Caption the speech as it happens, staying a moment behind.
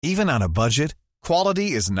Even on a budget,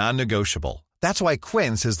 quality is non-negotiable. That's why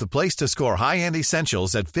Quince is the place to score high-end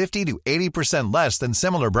essentials at 50 to 80% less than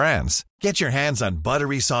similar brands. Get your hands on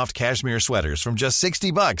buttery soft cashmere sweaters from just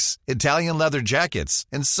 $60, Italian leather jackets,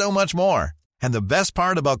 and so much more. And the best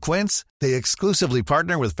part about Quince, they exclusively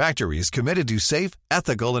partner with factories committed to safe,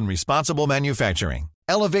 ethical, and responsible manufacturing.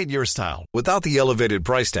 Elevate your style without the elevated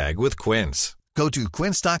price tag with Quince. Go to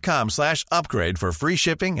quince.com/upgrade for free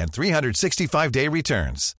shipping and 365-day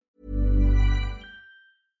returns.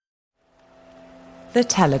 The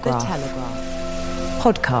Telegraph.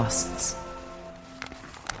 Podcasts.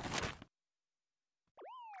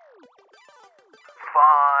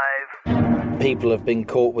 5. People have been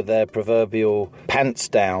caught with their proverbial pants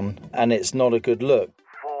down, and it's not a good look.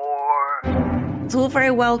 4. It's all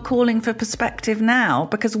very well calling for perspective now,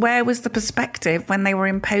 because where was the perspective when they were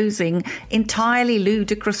imposing entirely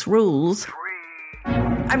ludicrous rules? 3.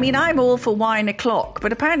 I mean, I'm all for wine o'clock,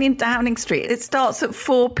 but apparently in Downing Street it starts at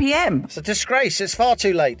 4 p.m. It's a disgrace. It's far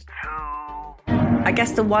too late. 2. I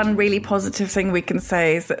guess the one really positive thing we can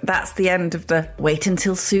say is that that's the end of the wait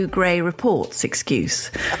until Sue Gray reports excuse.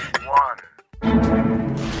 1.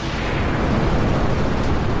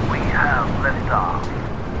 We have liftoff.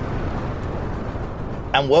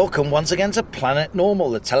 And welcome once again to Planet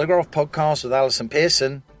Normal, the Telegraph podcast with Alison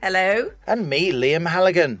Pearson. Hello? And me, Liam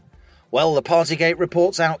Halligan. Well, the Partygate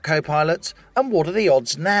report's out, co-pilot, and what are the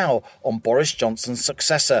odds now on Boris Johnson's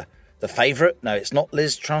successor? The favourite? No, it's not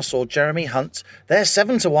Liz Truss or Jeremy Hunt. They're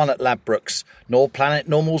 7-1 at Ladbrokes, nor Planet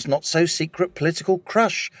Normal's not-so-secret political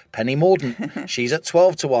crush, Penny Mordaunt. She's at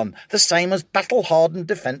 12-1, the same as battle-hardened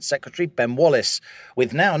Defence Secretary Ben Wallace,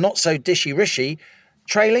 with now not-so-dishy Rishi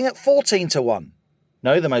trailing at 14-1.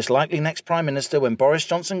 No, the most likely next Prime Minister when Boris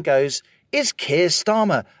Johnson goes is Keir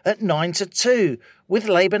Starmer at 9-2, with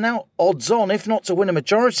Labour now odds on, if not to win a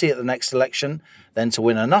majority at the next election, then to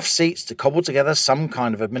win enough seats to cobble together some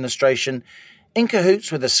kind of administration, in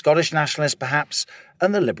cahoots with the Scottish Nationalists perhaps,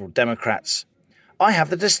 and the Liberal Democrats. I have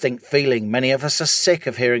the distinct feeling many of us are sick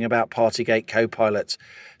of hearing about Partygate co-pilot,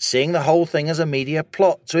 seeing the whole thing as a media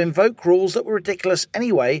plot to invoke rules that were ridiculous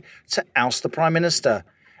anyway to oust the Prime Minister.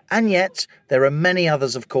 And yet, there are many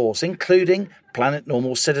others, of course, including Planet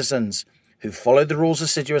Normal citizens, who followed the rules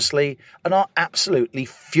assiduously and are absolutely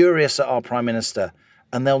furious at our Prime Minister,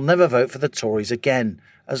 and they'll never vote for the Tories again,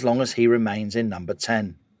 as long as he remains in number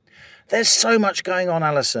 10. There's so much going on,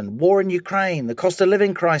 Alison. War in Ukraine, the cost of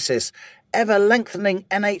living crisis, ever-lengthening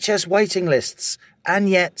NHS waiting lists, and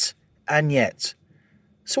yet.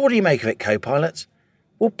 So what do you make of it, co-pilot?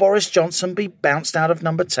 Will Boris Johnson be bounced out of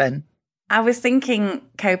number 10? I was thinking,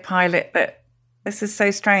 co-pilot, that this is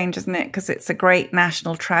so strange, isn't it? Because it's a great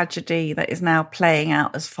national tragedy that is now playing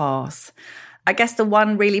out as farce. I guess the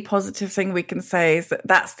one really positive thing we can say is that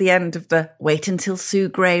that's the end of the wait until Sue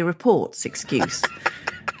Gray reports excuse,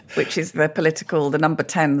 which is the number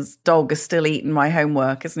 10's dog is still eating my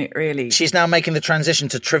homework, isn't it, really? She's now making the transition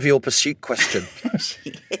to Trivial Pursuit question.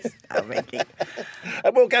 She is now making.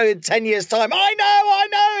 And we'll go in 10 years' time. I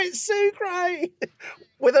know, it's Sue Gray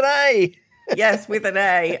with an A. Yes, with an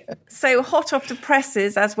A. So hot off the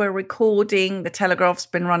presses, as we're recording, the Telegraph's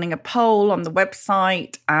been running a poll on the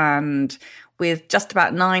website, and with just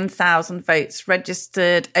about 9,000 votes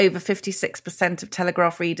registered, over 56% of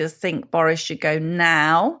Telegraph readers think Boris should go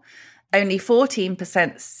now. Only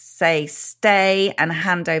 14% say stay and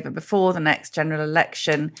hand over before the next general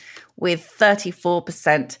election, with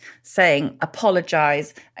 34% saying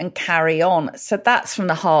apologise and carry on. So that's from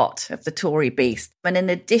the heart of the Tory beast. And in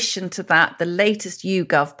addition to that, the latest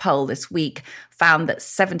YouGov poll this week found that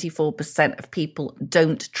 74% of people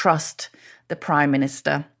don't trust the Prime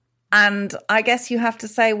Minister. And I guess you have to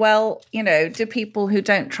say, well, do people who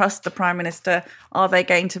don't trust the Prime Minister, are they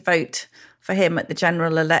going to vote for him at the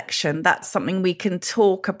general election? That's something we can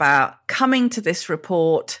talk about. Coming to this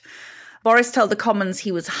report, Boris told the Commons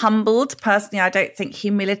he was humbled. Personally, I don't think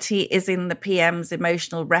humility is in the PM's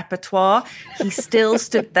emotional repertoire. He still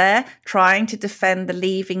stood there trying to defend the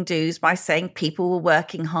leaving dues by saying people were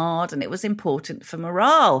working hard and it was important for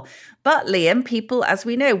morale. But Liam, people, as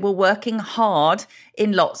we know, were working hard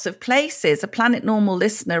in lots of places. A Planet Normal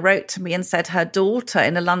listener wrote to me and said her daughter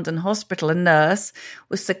in a London hospital, a nurse,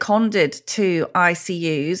 was seconded to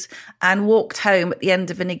ICUs and walked home at the end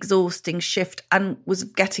of an exhausting shift and was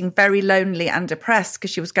getting very lonely and depressed because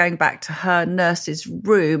she was going back to her nurse's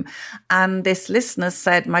room. And this listener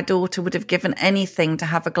said, my daughter would have given anything to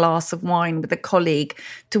have a glass of wine with a colleague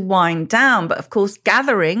to wind down. But of course,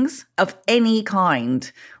 gatherings of any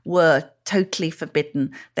kind were totally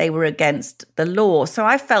forbidden. They were against the law. So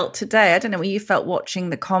I felt today, I don't know what you felt watching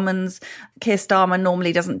the Commons. Keir Starmer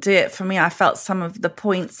normally doesn't do it for me. I felt some of the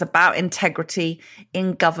points about integrity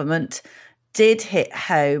in government did hit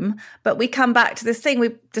home. But we come back to this thing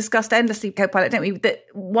we've discussed endlessly, Co-Pilot, don't we? That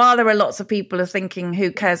while there are lots of people who are thinking,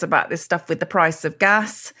 who cares about this stuff with the price of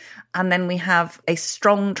gas? And then we have a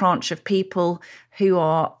strong tranche of people who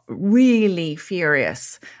are really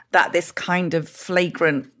furious that this kind of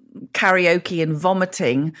flagrant karaoke and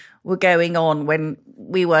vomiting were going on when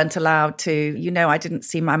we weren't allowed to. I didn't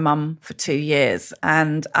see my mum for 2 years.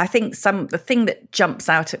 And I think the thing that jumps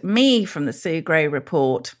out at me from the Sue Gray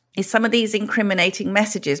report is some of these incriminating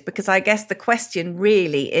messages, because I guess the question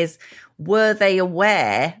really is, were they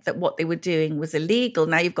aware that what they were doing was illegal?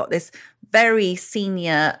 Now you've got this very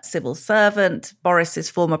senior civil servant, Boris's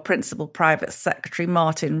former principal private secretary,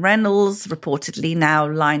 Martin Reynolds, reportedly now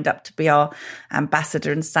lined up to be our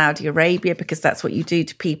ambassador in Saudi Arabia, because that's what you do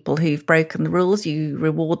to people who've broken the rules. You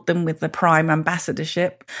reward them with the prime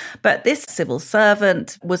ambassadorship. But this civil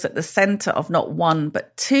servant was at the centre of not one,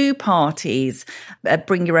 but two parties, a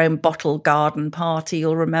Bring Your Own Bottle garden party,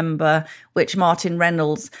 you'll remember, which Martin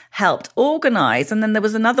Reynolds helped organise. And then there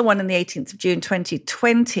was another one on the 18th of June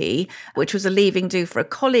 2020, which was a leaving do for a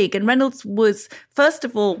colleague. And Reynolds was, first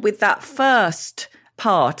of all, with that first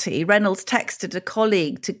party, Reynolds texted a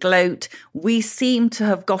colleague to gloat, "We seem to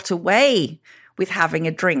have got away with having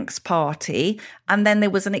a drinks party." And then there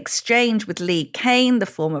was an exchange with Lee Cain, the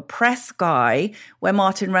former press guy, where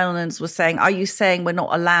Martin Reynolds was saying, "Are you saying we're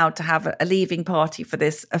not allowed to have a leaving party for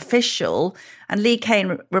this official?" And Lee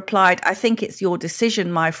Cain replied, "I think it's your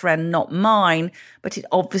decision, my friend, not mine, but it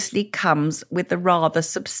obviously comes with a rather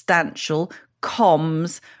substantial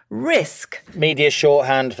comms risk." Media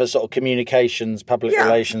shorthand for sort of communications, public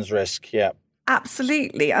relations risk. Yeah.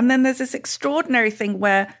 Absolutely. And then there's this extraordinary thing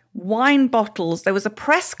where wine bottles, there was a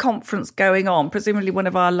press conference going on, presumably one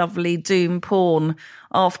of our lovely doom porn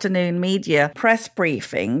afternoon media press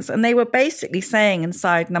briefings, and they were basically saying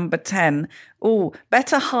inside Number 10,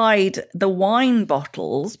 better hide the wine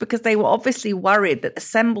bottles, because they were obviously worried that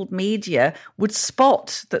assembled media would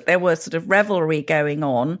spot that there was sort of revelry going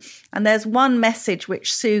on. And there's one message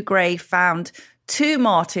which Sue Gray found to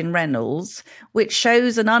Martin Reynolds, which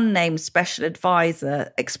shows an unnamed special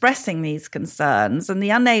advisor expressing these concerns. And the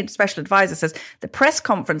unnamed special advisor says the press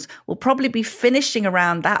conference will probably be finishing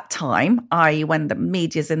around that time, i.e. when the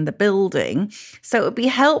media's in the building. So it would be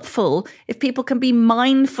helpful if people can be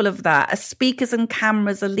mindful of that as speakers and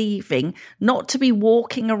cameras are leaving, not to be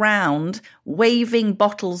walking around waving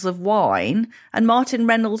bottles of wine. And Martin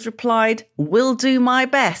Reynolds replied, "Will do my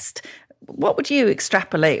best." What would you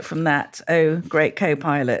extrapolate from that, great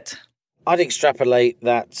co-pilot? I'd extrapolate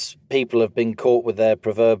that people have been caught with their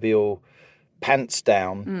proverbial pants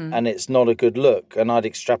down and it's not a good look. And I'd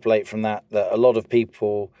extrapolate from that a lot of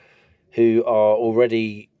people who are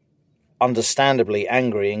already understandably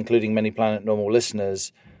angry, including many Planet Normal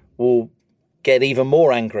listeners, will get even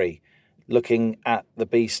more angry looking at the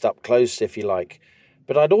beast up close, if you like.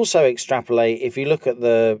 But I'd also extrapolate, if you look at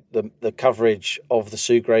the coverage of the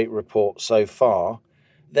Sue Gray report so far,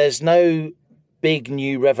 there's no big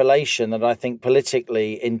new revelation that I think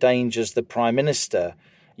politically endangers the Prime Minister.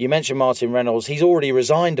 You mentioned Martin Reynolds. He's already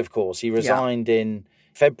resigned, of course. He resigned in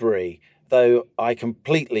February, though I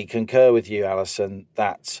completely concur with you, Alison,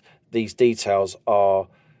 that these details are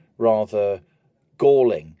rather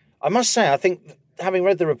galling. I must say, I think, having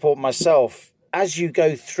read the report myself, as you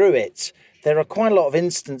go through it, there are quite a lot of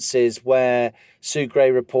instances where Sue Gray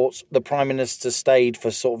reports the Prime Minister stayed for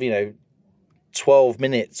sort of, 12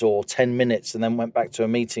 minutes or 10 minutes and then went back to a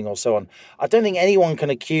meeting or so on. I don't think anyone can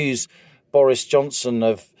accuse Boris Johnson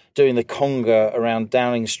of doing the conga around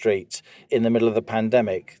Downing Street in the middle of the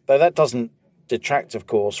pandemic, though that doesn't detract, of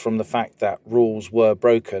course, from the fact that rules were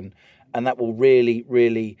broken, and that will really,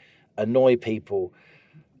 really annoy people.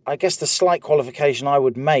 I guess the slight qualification I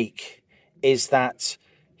would make is that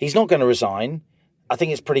he's not going to resign. I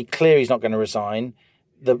think it's pretty clear he's not going to resign.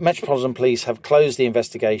 The Metropolitan Police have closed the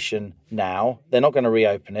investigation now. They're not going to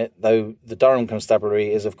reopen it, though the Durham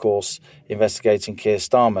Constabulary is, of course, investigating Keir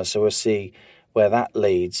Starmer, so we'll see where that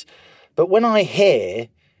leads. But when I hear,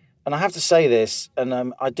 and I have to say this,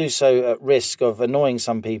 and I do so at risk of annoying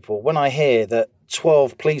some people, when I hear that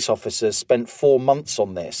 12 police officers spent 4 months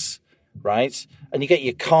on this, right, and you get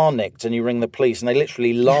your car nicked and you ring the police and they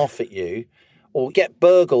literally laugh at you, or get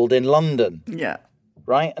burgled in London,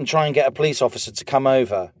 right, and try and get a police officer to come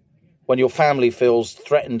over when your family feels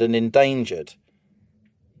threatened and endangered.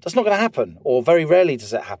 That's not going to happen, or very rarely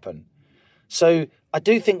does it happen. So I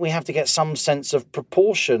do think we have to get some sense of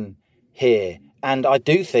proportion here. And I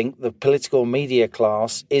do think the political media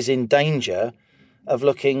class is in danger of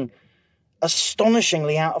looking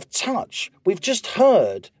astonishingly out of touch. We've just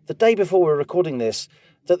heard, the day before we're recording this,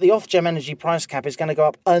 that the Ofgem energy price cap is going to go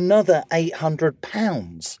up another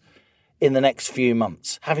 £800 in the next few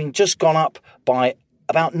months, having just gone up by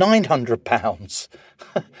about £900.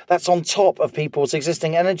 That's on top of people's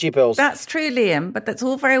existing energy bills. That's true, Liam, but that's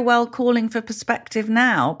all very well calling for perspective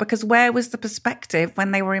now, because where was the perspective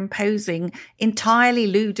when they were imposing entirely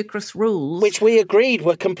ludicrous rules? Which we agreed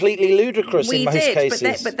were completely ludicrous in most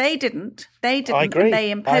cases. But they didn't. They didn't. I agree. And they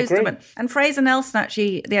imposed them. And Fraser Nelson,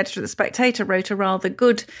 actually, the editor of The Spectator, wrote a rather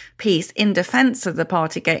good piece in defence of the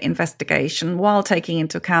Partygate investigation, while taking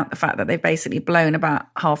into account the fact that they've basically blown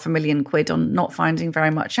about £500,000 on not finding very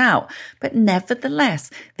much out. But nevertheless,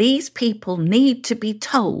 these people need to be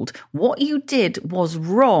told what you did was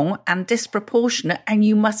wrong and disproportionate, and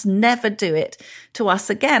you must never do it to us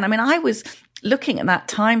again. I mean, I was looking at that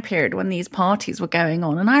time period when these parties were going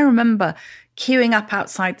on, and I remember queuing up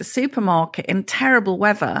outside the supermarket in terrible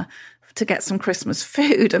weather to get some Christmas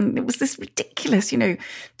food. And it was this ridiculous,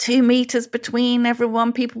 2 meters between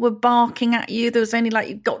everyone. People were barking at you. There was only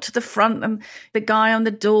you got to the front and the guy on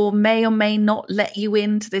the door may or may not let you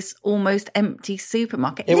into this almost empty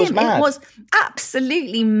supermarket. It was mad. It was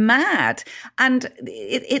absolutely mad. And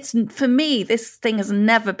it's for me, this thing has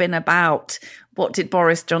never been about what did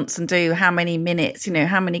Boris Johnson do? How many minutes?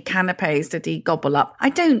 How many canapes did he gobble up? I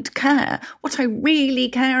don't care. What I really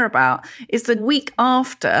care about is the week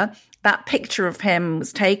after that picture of him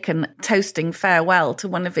was taken toasting farewell to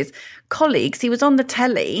one of his colleagues. He was on the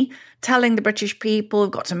telly telling the British people, we've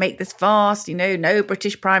got to make this fast. No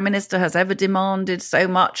British Prime Minister has ever demanded so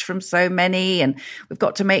much from so many. And we've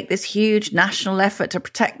got to make this huge national effort to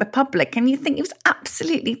protect the public. And you think he was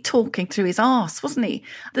absolutely talking through his arse, wasn't he?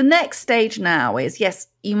 The next stage now is, yes,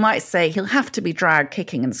 you might say he'll have to be dragged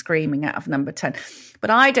kicking and screaming out of Number 10. But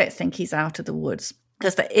I don't think he's out of the woods,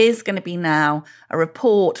 because there is going to be now a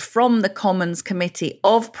report from the Commons Committee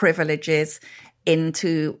of Privileges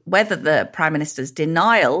into whether the Prime Minister's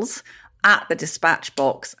denials at the dispatch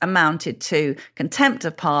box amounted to contempt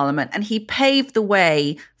of Parliament. And he paved the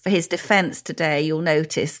way for his defence today. You'll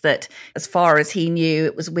notice that as far as he knew,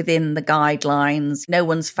 it was within the guidelines. No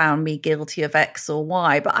one's found me guilty of X or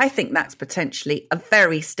Y. But I think that's potentially a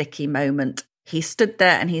very sticky moment. He stood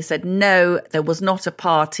there and he said, no, there was not a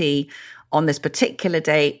party on this particular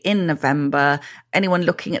day in November. Anyone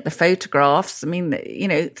looking at the photographs, I mean,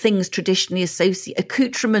 things traditionally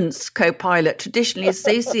accoutrements, co-pilot, traditionally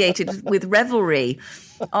associated with revelry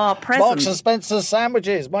are present. Marks and Spencer's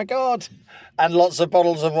sandwiches, my God. And lots of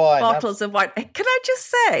bottles of wine. Bottles of wine. Can I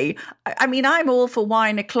just say, I mean, I'm all for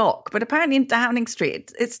wine o'clock, but apparently in Downing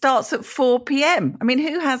Street, it starts at 4 p.m. I mean,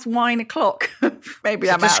 who has wine o'clock? Maybe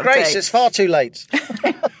I'm out of date. Disgrace, it's far too late.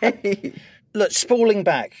 Look, spooling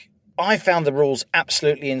back, I found the rules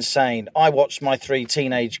absolutely insane. I watched my 3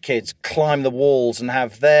 teenage kids climb the walls and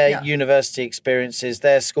have their university experiences,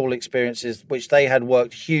 their school experiences, which they had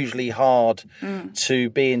worked hugely hard to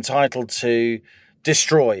be entitled to,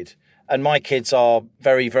 destroyed. And my kids are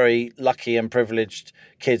very, very lucky and privileged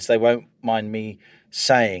kids, they won't mind me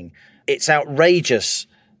saying. It's outrageous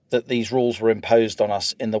that these rules were imposed on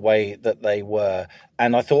us in the way that they were.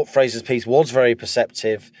 And I thought Fraser's piece was very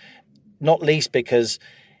perceptive, not least because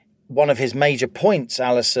one of his major points,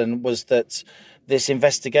 Alison, was that this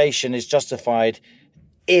investigation is justified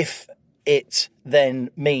if it then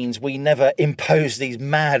means we never impose these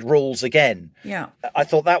mad rules again. Yeah. I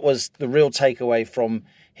thought that was the real takeaway from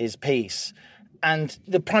his piece. And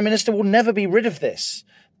the Prime Minister will never be rid of this.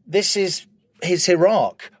 This is his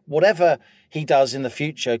hierarch. Whatever he does in the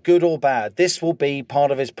future, good or bad, this will be part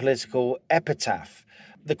of his political epitaph.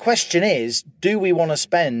 The question is, do we want to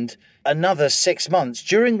spend another 6 months,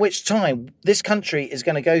 during which time this country is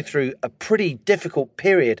going to go through a pretty difficult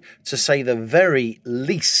period, to say the very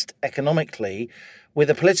least economically, with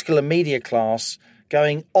a political and media class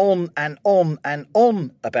going on and on and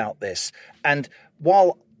on about this? And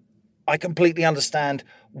while I completely understand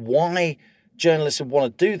why journalists would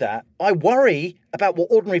want to do that, I worry about what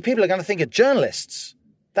ordinary people are going to think of journalists.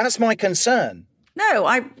 That's my concern. No,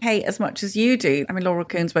 I hate as much as you do. I mean, Laura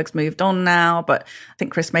Kuenssberg's moved on now, but I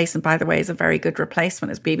think Chris Mason, by the way, is a very good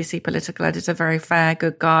replacement as BBC political editor, very fair,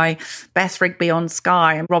 good guy. Beth Rigby on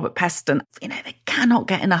Sky and Robert Peston. They cannot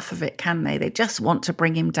get enough of it, can they? They just want to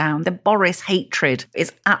bring him down. The Boris hatred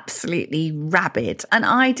is absolutely rabid, and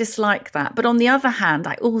I dislike that. But on the other hand,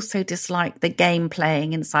 I also dislike the game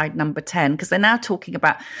playing inside Number 10, because they're now talking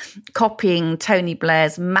about copying Tony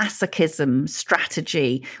Blair's masochism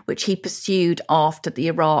strategy, which he pursued after the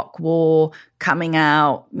Iraq war, coming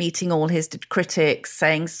out, meeting all his critics,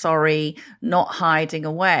 saying sorry, not hiding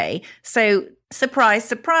away. So surprise,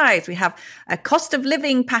 surprise, we have a cost of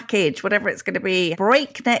living package, whatever it's going to be,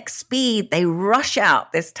 breakneck speed. They rush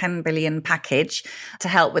out this 10 billion package to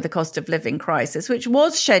help with the cost of living crisis, which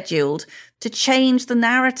was scheduled to change the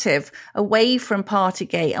narrative away from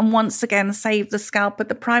Partygate and once again save the scalp of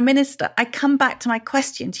the Prime Minister. I come back to my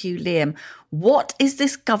question to you, Liam. What is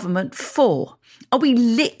this government for? Are we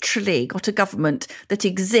literally got a government that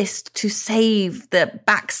exists to save the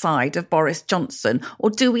backside of Boris Johnson? Or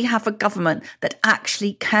do we have a government that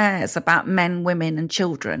actually cares about men, women and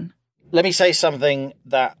children? Let me say something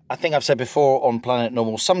that I think I've said before on Planet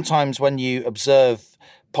Normal. Sometimes when you observe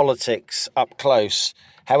politics up close,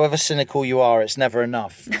 however cynical you are, it's never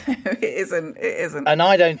enough. It isn't. And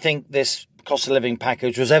I don't think this cost of living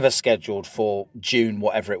package was ever scheduled for June,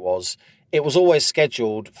 whatever it was. It was always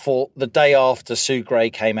scheduled for the day after Sue Gray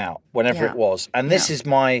came out, whenever it was. And this is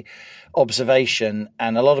my observation,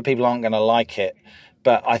 and a lot of people aren't going to like it,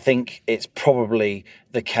 but I think it's probably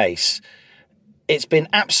the case. It's been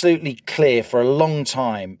absolutely clear for a long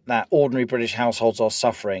time that ordinary British households are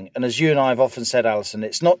suffering. And as you and I have often said, Alison,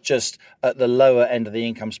 it's not just at the lower end of the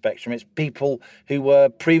income spectrum. It's people who were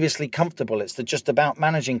previously comfortable. It's the just about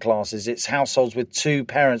managing classes. It's households with two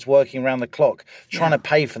parents working around the clock, trying to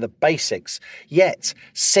pay for the basics. Yet,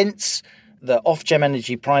 since the Ofgem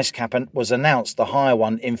energy price cap was announced, the higher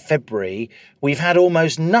one, in February, we've had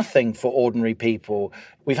almost nothing for ordinary people.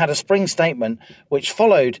 We've had a spring statement which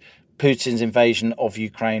followed Putin's invasion of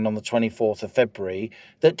Ukraine on the 24th of February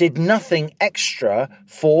that did nothing extra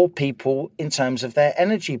for people in terms of their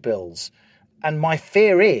energy bills. And my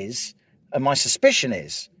fear is, and my suspicion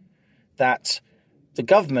is, that the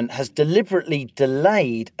government has deliberately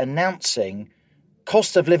delayed announcing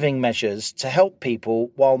cost of living measures to help people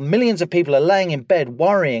while millions of people are laying in bed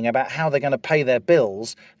worrying about how they're going to pay their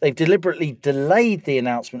bills. They've deliberately delayed the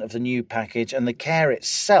announcement of the new package and the care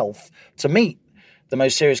itself to meet the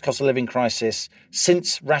most serious cost of living crisis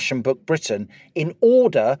since Ration Book Britain, in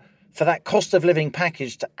order for that cost of living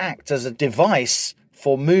package to act as a device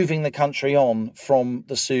for moving the country on from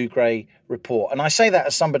the Sue Gray report. And I say that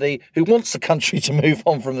as somebody who wants the country to move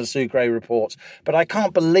on from the Sue Gray report, but I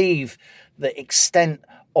can't believe the extent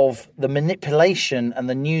of the manipulation and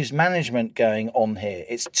the news management going on here.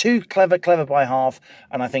 It's too clever by half,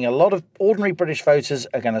 and I think a lot of ordinary British voters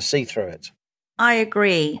are going to see through it. I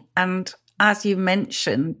agree. And as you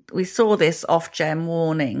mentioned, we saw this Ofgem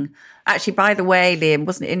warning. Actually, by the way, Liam,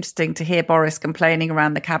 wasn't it interesting to hear Boris complaining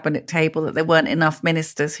around the cabinet table that there weren't enough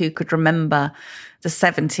ministers who could remember the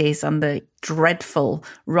 70s and the dreadful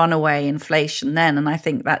runaway inflation then? And I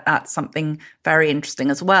think that that's something very interesting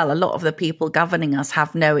as well. A lot of the people governing us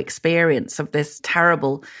have no experience of this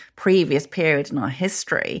terrible previous period in our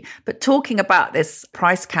history. But talking about this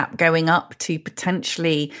price cap going up to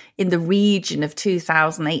potentially in the region of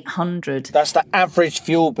 2,800. That's the average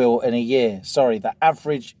fuel bill in a year. Sorry, the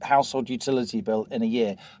average household utility bill in a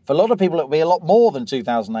year. For a lot of people, it'll be a lot more than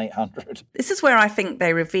 2,800. This is where I think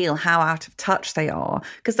they reveal how out of touch they are,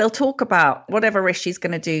 because they'll talk about whatever Rishi's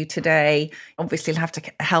going to do today. Obviously, he'll have to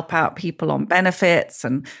help out people on benefits.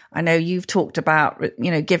 And I know you've talked about,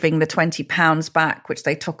 giving the £20 back, which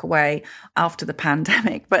they took away after the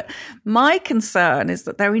pandemic. But my concern is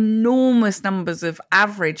that there are enormous numbers of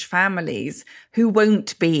average families who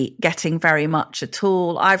won't be getting very much at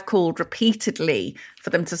all. I've called repeatedly for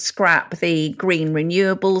them to scrap the green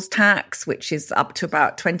renewables tax, which is up to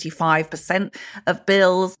about 25% of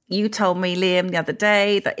bills. You told me, Liam, the other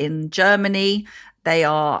day that in Germany, they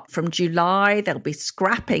are, from July, they'll be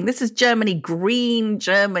scrapping. This is Germany, green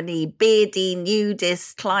Germany, beardy,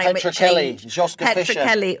 nudist, climate Petra change. Kelly, Joschka Petra Fischer.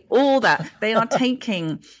 Kelly, all that. They are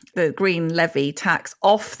taking the green levy tax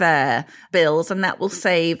off their bills, and that will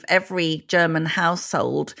save every German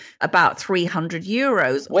household about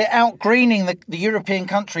 €300. We're out-greening the European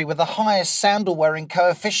country with the highest sandal-wearing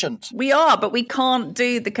coefficient. We are, but we can't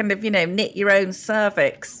do the kind of, knit your own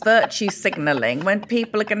cervix virtue signalling when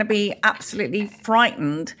people are going to be absolutely frightened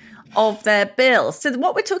of their bills. So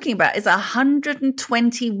what we're talking about is a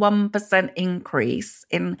 121% increase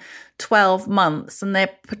in 12 months, and there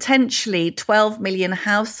are potentially 12 million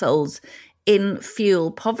households in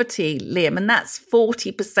fuel poverty, Liam, and that's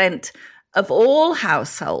 40% of all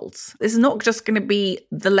households. This is not just going to be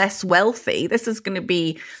the less wealthy. This is going to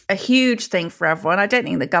be a huge thing for everyone. I don't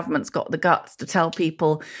think the government's got the guts to tell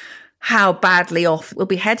people how badly off we'll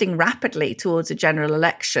be heading rapidly towards a general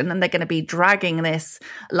election, and they're going to be dragging this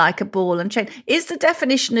like a ball and chain. Is the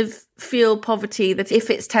definition of fuel poverty that if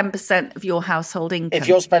it's 10% of your household income? If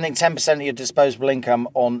you're spending 10% of your disposable income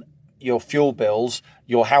on your fuel bills,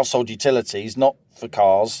 your household utilities, not for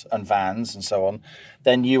cars and vans and so on,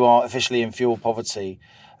 then you are officially in fuel poverty.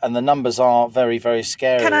 And the numbers are very, very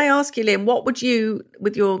scary. Can I ask you, Liam, what would you,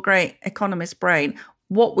 with your great economist brain,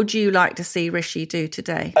 what would you like to see Rishi do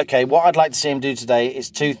today? Okay, what I'd like to see him do today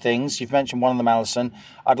is two things. You've mentioned one of them, Alison.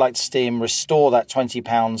 I'd like to see him restore that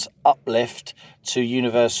 £20 uplift to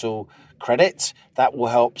universal credit. That will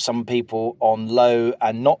help some people on low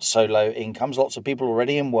and not so low incomes. Lots of people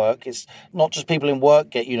already in work. It's not just people in work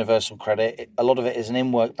get universal credit. A lot of it is an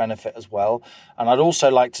in-work benefit as well. And I'd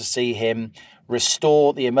also like to see him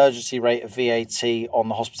restore the emergency rate of VAT on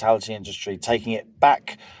the hospitality industry, taking it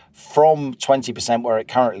back from 20% where it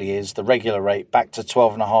currently is, the regular rate, back to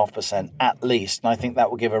 12.5% at least. And I think that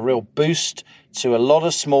will give a real boost to a lot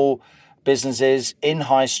of small businesses in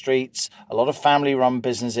high streets, a lot of family-run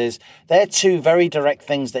businesses. They're two very direct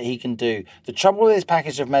things that he can do. The trouble with his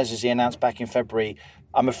package of measures he announced back in February,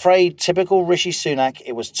 I'm afraid, typical Rishi Sunak,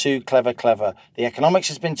 it was too clever. The economics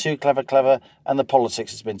has been too clever, and the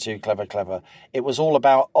politics has been too clever. It was all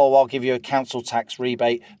about, I'll give you a council tax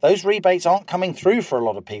rebate. Those rebates aren't coming through for a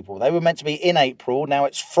lot of people. They were meant to be in April, now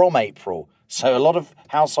it's from April. So a lot of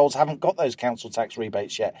households haven't got those council tax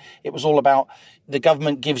rebates yet. It was all about the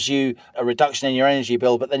government gives you a reduction in your energy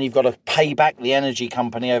bill, but then you've got to pay back the energy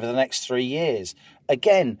company over the next 3 years.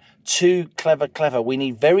 Again, too clever. We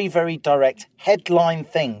need very, very direct headline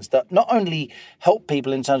things that not only help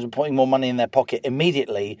people in terms of putting more money in their pocket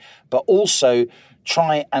immediately, but also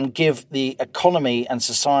try and give the economy and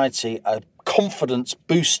society a confidence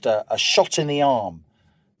booster, a shot in the arm.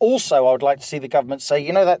 Also, I would like to see the government say,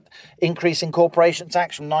 that increase in corporation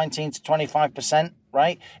tax from 19 to 25%,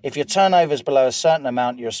 right? If your turnover is below a certain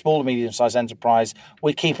amount, you're a small or medium-sized enterprise,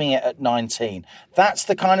 we're keeping it at 19. That's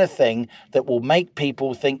the kind of thing that will make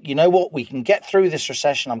people think, you know what, we can get through this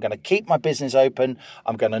recession. I'm going to keep my business open.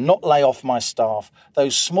 I'm going to not lay off my staff.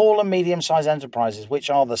 Those small and medium-sized enterprises, which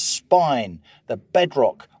are the spine, the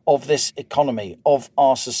bedrock of this economy, of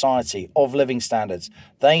our society, of living standards,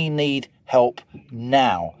 they need help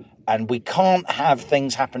now. And we can't have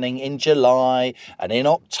things happening in July and in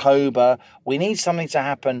October. We need something to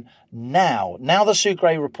happen now. Now the Sue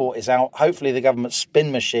Gray report is out. Hopefully the government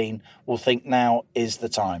spin machine will think now is the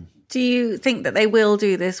time. Do you think that they will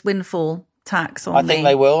do this windfall tax on I think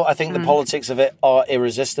they will. I think the politics of it are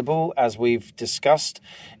irresistible, as we've discussed.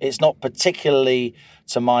 It's not particularly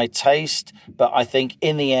to my taste, but I think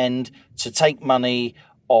in the end, to take money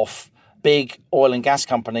off big oil and gas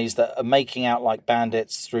companies that are making out like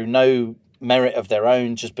bandits through no merit of their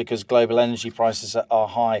own just because global energy prices are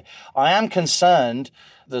high. I am concerned.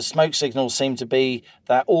 The smoke signals seem to be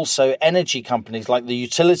that also energy companies like the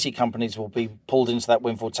utility companies will be pulled into that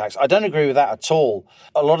windfall tax. I don't agree with that at all.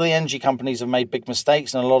 A lot of the energy companies have made big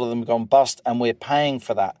mistakes and a lot of them have gone bust, and we're paying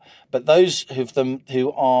for that. But those of them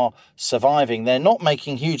who are surviving, they're not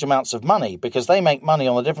making huge amounts of money because they make money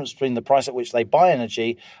on the difference between the price at which they buy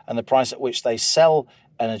energy and the price at which they sell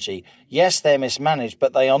energy. Yes, they're mismanaged,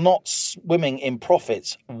 but they are not swimming in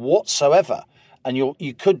profits whatsoever. And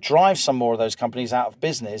you could drive some more of those companies out of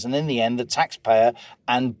business. And in the end, the taxpayer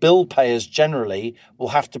and bill payers generally will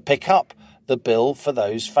have to pick up the bill for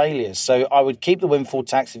those failures. So I would keep the windfall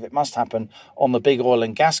tax, if it must happen, on the big oil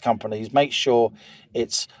and gas companies. Make sure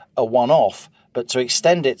it's a one-off. But to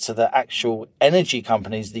extend it to the actual energy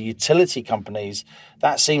companies, the utility companies,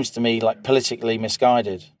 that seems to me like politically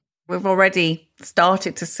misguided. We've already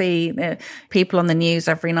started to see people on the news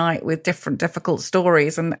every night with different difficult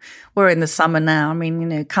stories, and we're in the summer now. I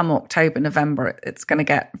mean, come October, November, it's going to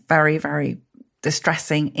get very, very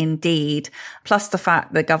distressing indeed. Plus the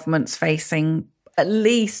fact the government's facing at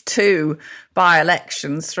least 2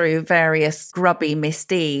 by-elections through various grubby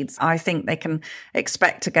misdeeds. I think they can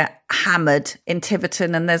expect to get hammered in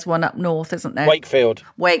Tiverton, and there's one up north, isn't there?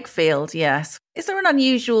 Wakefield, yes. Is there an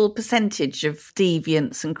unusual percentage of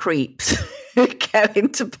deviants and creeps who go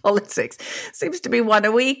into politics? Seems to be one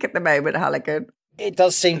a week at the moment, Halligan. It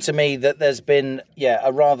does seem to me that there's been,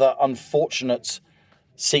 a rather unfortunate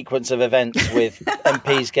sequence of events with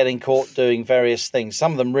MPs getting caught doing various things,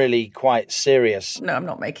 some of them really quite serious. No, I'm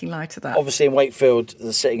not making light of that. Obviously in Wakefield,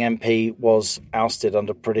 the sitting MP was ousted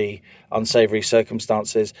under pretty unsavoury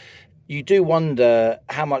circumstances. You do wonder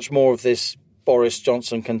how much more of this Boris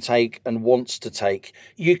Johnson can take and wants to take.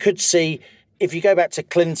 You could see, if you go back to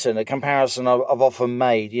Clinton, a comparison I've often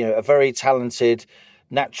made, a very talented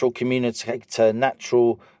natural communicator,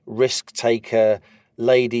 natural risk taker,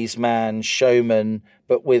 ladies' man, showman,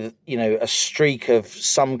 but with, a streak of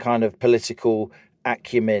some kind of political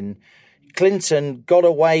acumen. Clinton got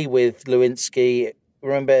away with Lewinsky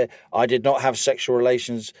remember, I did not have sexual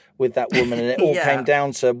relations with that woman, and it all came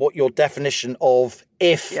down to what your definition of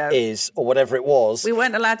if is, or whatever it was. We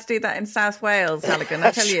weren't allowed to do that in South Wales, Halligan,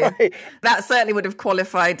 I tell you. Right. That certainly would have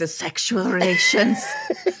qualified as sexual relations.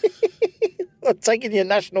 Taking your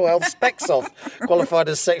national health specs off qualified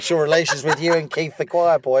as sexual relations with you and Keith the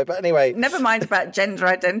choir boy. But anyway. Never mind about gender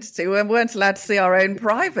identity. We weren't allowed to see our own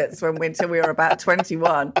privates until we were about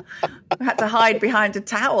 21. We had to hide behind a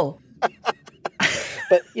towel.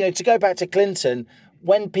 But, to go back to Clinton,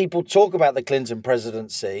 when people talk about the Clinton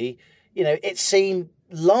presidency, it's seen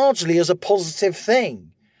largely as a positive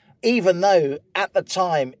thing, even though at the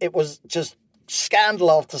time it was just scandal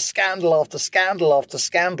after scandal after scandal after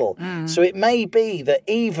scandal. So it may be that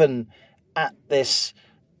even at this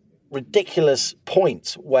ridiculous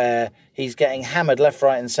point where he's getting hammered left,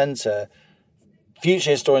 right and centre,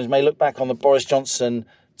 future historians may look back on the Boris Johnson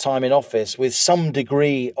time in office with some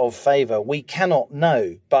degree of favour. We cannot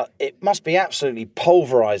know, but it must be absolutely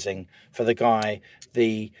pulverising for the guy,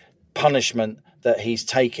 the punishment that he's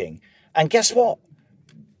taking. And guess what?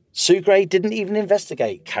 Sue Gray didn't even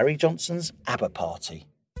investigate Carrie Johnson's ABBA party.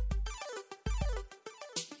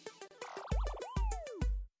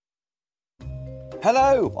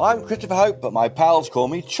 Hello, I'm Christopher Hope, but my pals call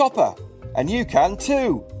me Chopper, and you can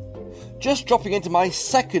too. Just dropping into my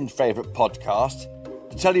second favourite podcast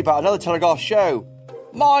to tell you about another Telegraph show,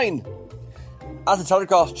 mine. As the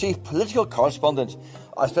Telegraph's chief political correspondent,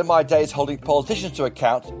 I spend my days holding politicians to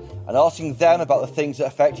account and asking them about the things that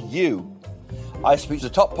affect you. I speak to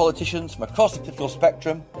the top politicians from across the political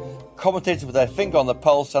spectrum, commentators with their finger on the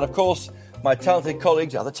pulse, and of course, my talented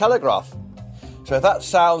colleagues at the Telegraph. So if that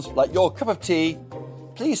sounds like your cup of tea,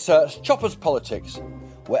 please search Chopper's Politics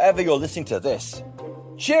wherever you're listening to this.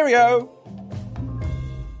 Cheerio!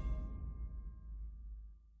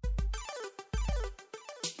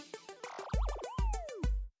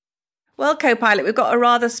 Well, co-pilot, we've got a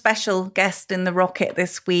rather special guest in the rocket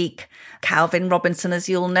this week. Calvin Robinson, as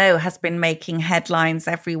you'll know, has been making headlines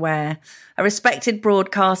everywhere. A respected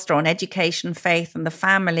broadcaster on education, faith and the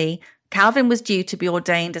family, Calvin was due to be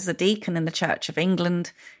ordained as a deacon in the Church of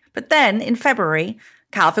England. But then, in February,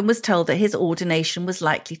 Calvin was told that his ordination was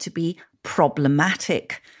likely to be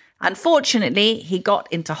problematic. Unfortunately, he got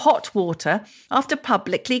into hot water after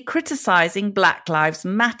publicly criticising Black Lives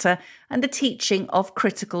Matter and the teaching of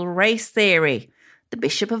critical race theory. The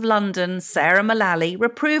Bishop of London, Sarah Mullally,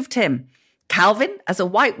 reproved him. Calvin, as a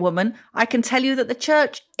white woman, I can tell you that the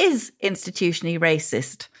church is institutionally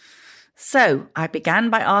racist. So I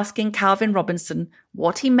began by asking Calvin Robinson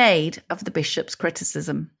what he made of the bishop's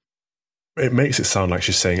criticism. It makes it sound like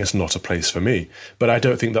she's saying it's not a place for me, but I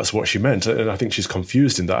don't think that's what she meant. And I think she's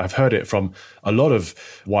confused in that. I've heard it from a lot of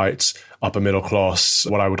white, upper middle class,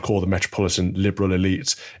 what I would call the metropolitan liberal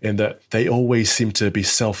elite, in that they always seem to be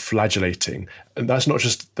self-flagellating. And that's not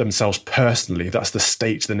just themselves personally, that's the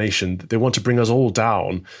state, the nation. They want to bring us all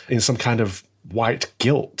down in some kind of white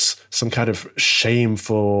guilt, some kind of shame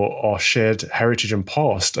for our shared heritage and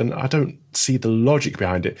past. And I don't see the logic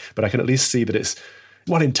behind it, but I can at least see that it's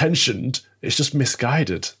well-intentioned, it's just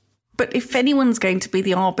misguided. But if anyone's going to be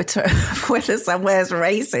the arbiter of whether somewhere's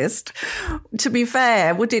racist, to be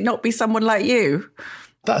fair, would it not be someone like you?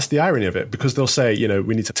 That's the irony of it, because they'll say,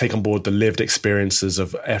 we need to take on board the lived experiences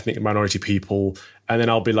of ethnic minority people. And then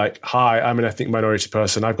I'll be like, hi, I'm an ethnic minority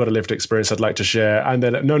person. I've got a lived experience I'd like to share. And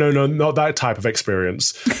then, no, not that type of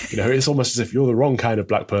experience. It's almost as if you're the wrong kind of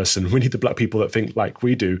black person. We need the black people that think like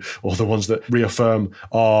we do, or the ones that reaffirm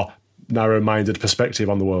our narrow-minded perspective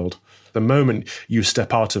on the world. The moment you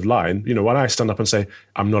step out of line, when I stand up and say,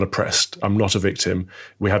 I'm not oppressed, I'm not a victim,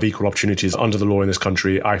 we have equal opportunities under the law in this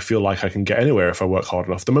country, I feel like I can get anywhere if I work hard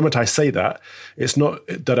enough. The moment I say that, it's not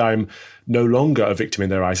that I'm no longer a victim in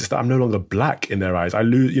their eyes, it's that I'm no longer black in their eyes. I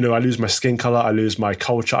lose my skin color, I lose my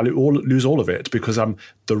culture, I lose all of it because I'm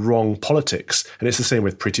the wrong politics. And it's the same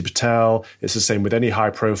with Priti Patel, it's the same with any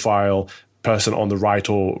high-profile person on the right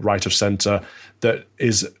or right of centre that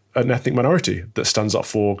is an ethnic minority that stands up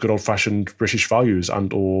for good old-fashioned British values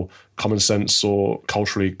and or common sense or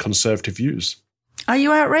culturally conservative views. Are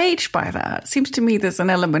you outraged by that? It seems to me there's an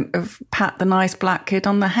element of pat the nice black kid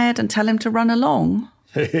on the head and tell him to run along.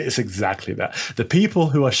 It's exactly that. The people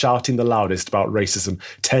who are shouting the loudest about racism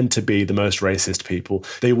tend to be the most racist people.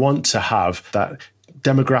 They want to have that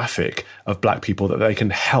demographic of black people that they can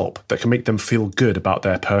help, that can make them feel good about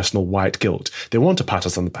their personal white guilt. They want to pat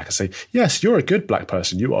us on the back and say, yes, you're a good black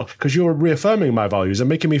person, you are, because you're reaffirming my values and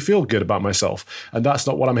making me feel good about myself. And that's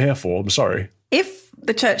not what I'm here for. I'm sorry. If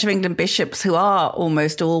the Church of England bishops, who are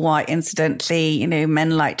almost all white, incidentally,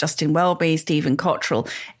 men like Justin Welby, Stephen Cottrell,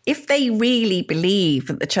 if they really believe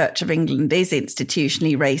that the Church of England is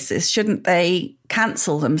institutionally racist, shouldn't they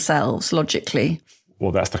cancel themselves logically?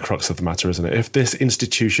 Well, that's the crux of the matter, isn't it? If this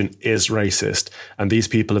institution is racist and these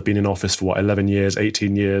people have been in office for 11 years,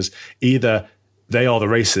 18 years, either they are the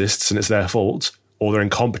racists and it's their fault, or they're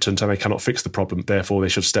incompetent and they cannot fix the problem, therefore they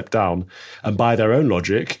should step down. And by their own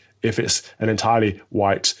logic, if it's an entirely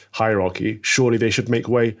white hierarchy, surely they should make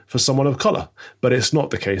way for someone of colour. But it's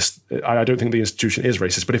not the case. I don't think the institution is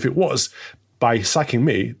racist. But if it was, by sacking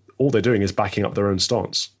me, all they're doing is backing up their own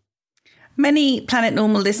stance. Many Planet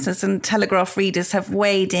Normal listeners and Telegraph readers have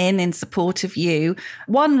weighed in support of you.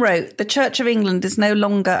 One wrote, the Church of England is no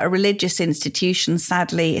longer a religious institution,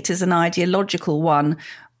 sadly. It is an ideological one.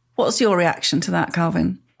 What's your reaction to that,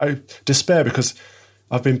 Calvin? I despair because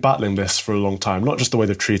I've been battling this for a long time, not just the way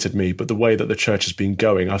they've treated me, but the way that the church has been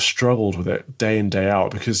going. I've struggled with it day in, day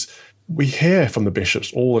out, because we hear from the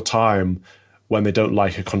bishops all the time when they don't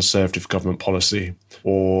like a conservative government policy,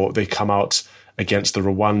 or they come out against the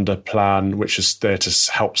Rwanda plan, which is there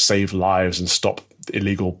to help save lives and stop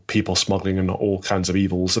illegal people smuggling and all kinds of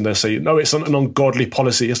evils. And they say, no, it's an ungodly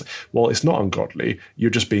policy. Well, it's not ungodly. You're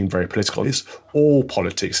just being very political. It's all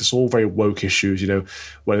politics. It's all very woke issues,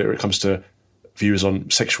 whether it comes to views on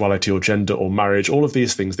sexuality or gender or marriage, all of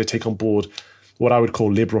these things, they take on board what I would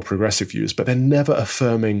call liberal progressive views, but they're never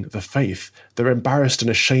affirming the faith. They're embarrassed and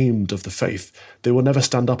ashamed of the faith. They will never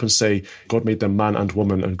stand up and say, God made them man and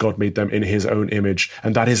woman and God made them in his own image.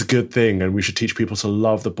 And that is a good thing. And we should teach people to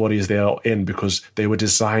love the bodies they are in because they were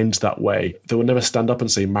designed that way. They will never stand up and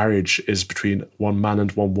say marriage is between one man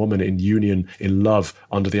and one woman in union, in love,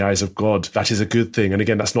 under the eyes of God. That is a good thing. And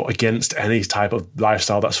again, that's not against any type of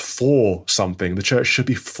lifestyle. That's for something. The church should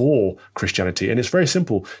be for Christianity. And it's very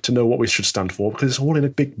simple to know what we should stand for, because it's all in a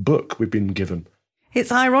big book we've been given. It's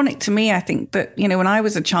ironic to me, I think, that, when I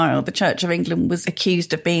was a child, the Church of England was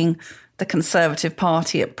accused of being the Conservative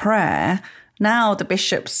Party at prayer. Now the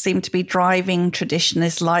bishops seem to be driving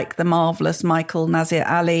traditionalists like the marvellous Michael Nazir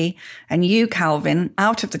Ali and you, Calvin,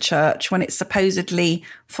 out of the church when it's supposedly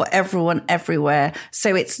for everyone everywhere.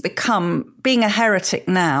 So it's become, being a heretic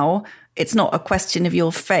now, it's not a question of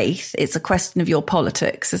your faith, it's a question of your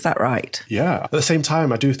politics. Is that right? Yeah. At the same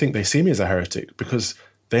time, I do think they see me as a heretic because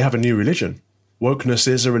they have a new religion. Wokeness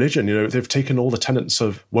is a religion. They've taken all the tenets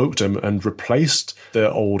of wokedom and replaced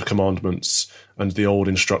their old commandments and the old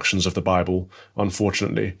instructions of the Bible.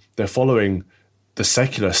 Unfortunately, they're following the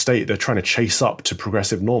secular state. They're trying to chase up to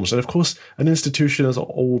progressive norms. And of course, an institution as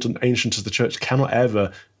old and ancient as the church cannot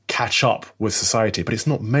ever catch up with society, but it's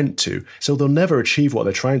not meant to. So they'll never achieve what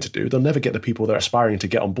they're trying to do. They'll never get the people they're aspiring to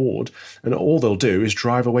get on board. And all they'll do is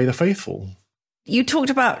drive away the faithful. You talked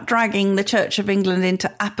about dragging the Church of England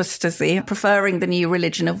into apostasy, preferring the new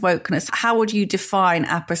religion of wokeness. How would you define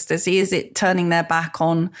apostasy? Is it turning their back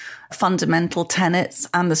on fundamental tenets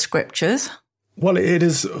and the scriptures? Well, it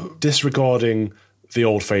is disregarding the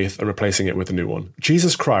old faith and replacing it with a new one.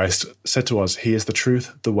 Jesus Christ said to us, he is the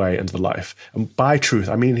truth, the way, and the life. And by truth,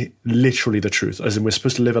 I mean literally the truth, as in we're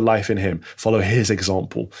supposed to live a life in him, follow his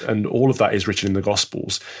example. And all of that is written in the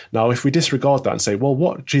Gospels. Now, if we disregard that and say, well,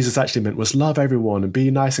 what Jesus actually meant was love everyone and be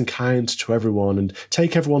nice and kind to everyone and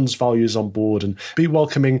take everyone's values on board and be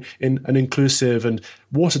welcoming and inclusive and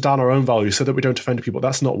water down our own values so that we don't offend people.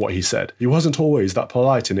 That's not what he said. He wasn't always that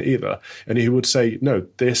polite in it either. And he would say, no,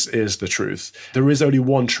 this is the truth. There is only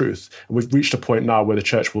one truth. And we've reached a point now where the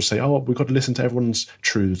church will say, oh, we've got to listen to everyone's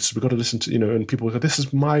truths. We've got to listen to, and people will go, this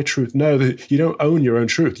is my truth. No, you don't own your own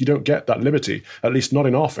truth. You don't get that liberty, at least not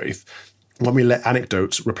in our faith. When we let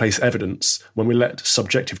anecdotes replace evidence, when we let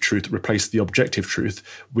subjective truth replace the objective truth,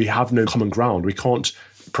 we have no common ground. We can't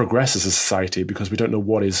progress as a society because we don't know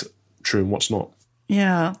what is true and what's not.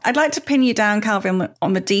 Yeah. I'd like to pin you down, Calvin,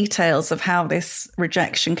 on the details of how this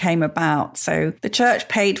rejection came about. So the church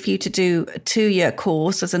paid for you to do a 2-year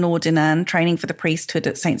course as an ordinand, training for the priesthood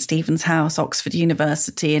at St. Stephen's House, Oxford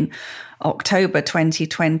University in October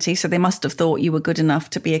 2020. So they must have thought you were good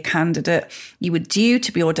enough to be a candidate. You were due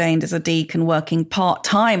to be ordained as a deacon, working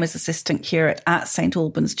part-time as assistant curate at St.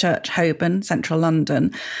 Albans Church, Holborn, central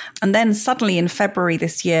London. And then suddenly in February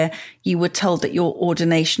this year, you were told that your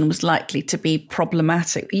ordination was likely to be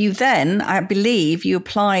problematic. You then, I believe, you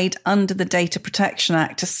applied under the Data Protection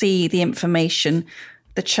Act to see the information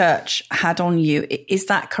the church had on you. Is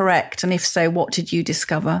that correct? And if so, what did you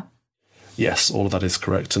discover? Yes, all of that is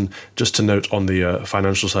correct. And just to note on the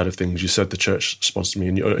financial side of things, you said the church sponsored me,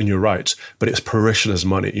 and you're right, but it's parishioners'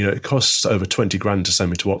 money. It costs over 20 grand to send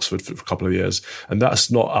me to Oxford for a couple of years. And that's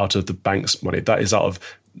not out of the bank's money. That is out of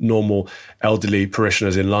normal elderly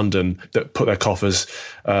parishioners in London that put their coffers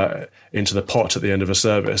into the pot at the end of a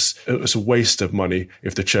service. It was a waste of money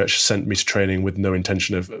if the church sent me to training with no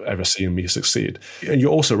intention of ever seeing me succeed. And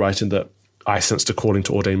you're also right in that I sensed a calling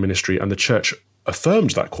to ordained ministry, and the church affirmed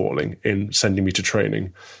that calling in sending me to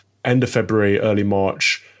training. End of February, early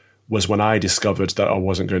March was when I discovered that I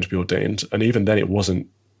wasn't going to be ordained. And even then it wasn't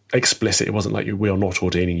explicit. It wasn't like, we are not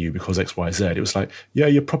ordaining you because X, Y, Z. It was like, yeah,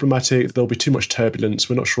 you're problematic. There'll be too much turbulence.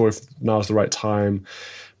 We're not sure if now's the right time.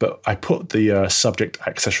 But I put the subject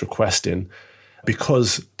access request in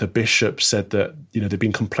because the bishop said that, there'd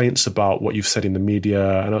been complaints about what you've said in the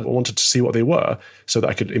media, and I wanted to see what they were so that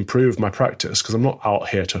I could improve my practice, because I'm not out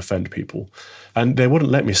here to offend people. And they wouldn't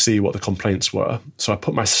let me see what the complaints were. So I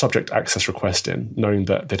put my subject access request in, knowing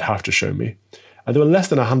that they'd have to show me. And there were less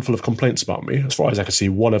than a handful of complaints about me. As far as I could see,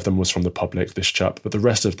 one of them was from the public, this chap, but the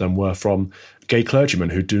rest of them were from gay clergymen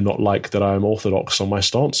who do not like that I am orthodox on my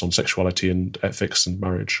stance on sexuality and ethics and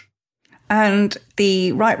marriage. And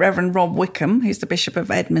the Right Reverend Rob Wickham, who's the Bishop of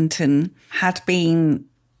Edmonton, had been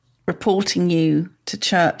reporting you to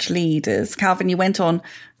church leaders. Calvin, you went on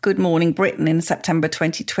Good Morning Britain in September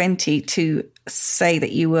 2020 to say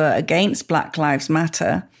that you were against Black Lives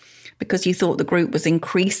Matter because you thought the group was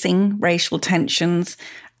increasing racial tensions,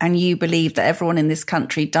 and you believe that everyone in this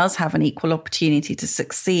country does have an equal opportunity to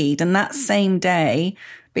succeed. And that same day,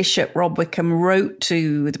 Bishop Rob Wickham wrote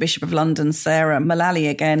to the Bishop of London, Sarah Mullally,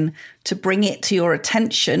 again, to bring it to your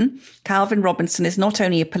attention. Calvin Robinson is not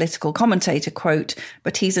only a political commentator, quote,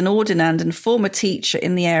 but he's an ordinand and former teacher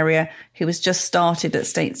in the area who has just started at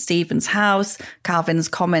St. Stephen's House. Calvin's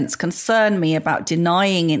comments concern me about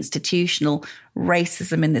denying institutional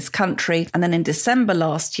racism in this country. And then in December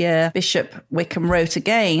last year, Bishop Wickham wrote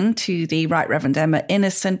again to the Right Reverend Emma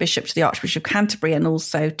Innocent, Bishop to the Archbishop of Canterbury, and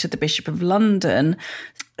also to the Bishop of London.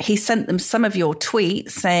 He sent them some of your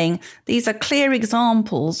tweets saying these are clear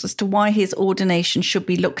examples as to why his ordination should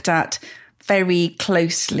be looked at very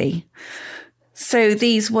closely. So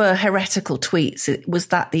these were heretical tweets. Was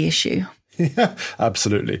that the issue? Yeah,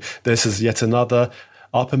 absolutely. This is yet another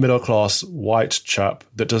upper middle class white chap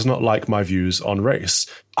that does not like my views on race.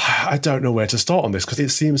 I don't know where to start on this, because it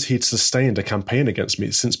seems he'd sustained a campaign against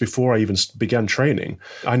me since before I even began training.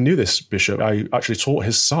 I knew this bishop. I actually taught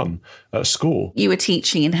his son at school. You were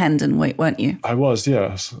teaching in Hendon, weren't you? I was,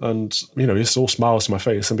 yes. And, he's all smiles to my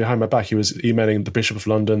face. And behind my back, he was emailing the Bishop of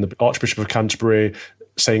London, the Archbishop of Canterbury,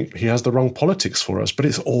 saying he has the wrong politics for us. But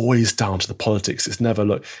it's always down to the politics. It's never,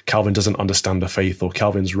 look, Calvin doesn't understand the faith, or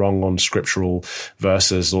Calvin's wrong on scriptural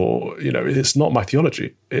verses, or, it's not my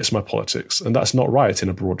theology. It's my politics. And that's not right in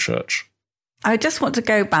a broad church. I just want to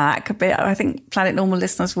go back a bit. I think Planet Normal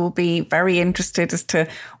listeners will be very interested as to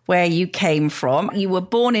where you came from. You were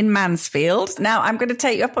born in Mansfield. Now, I'm going to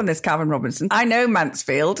take you up on this, Calvin Robinson. I know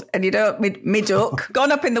Mansfield, and Midhook.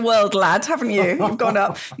 Gone up in the world, lad, haven't you? You've gone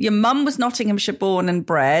up. Your mum was Nottinghamshire born and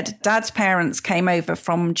bred. Dad's parents came over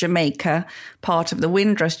from Jamaica, part of the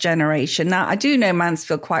Windrush generation. Now, I do know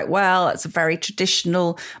Mansfield quite well. It's a very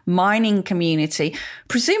traditional mining community.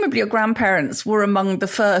 Presumably your grandparents were among the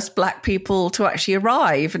first Black people to actually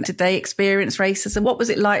arrive. And did they experience racism? What was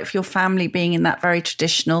it like for your family being in that very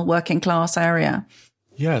traditional working class area?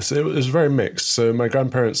 Yes, it was very mixed. So my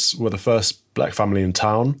grandparents were the first Black family in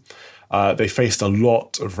town. They faced a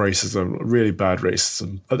lot of racism, really bad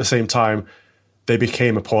racism. At the same time, they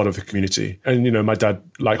became a part of the community. And, my dad,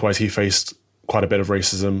 likewise, he faced quite a bit of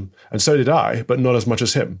racism, and so did I, but not as much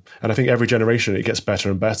as him. And I think every generation it gets better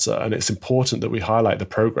and better, and it's important that we highlight the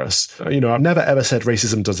progress. I've never ever said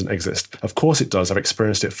racism doesn't exist. Of course it does. I've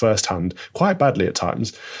experienced it firsthand, quite badly at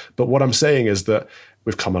times. But what I'm saying is that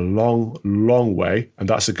we've come a long, long way, and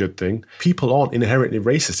that's a good thing. People aren't inherently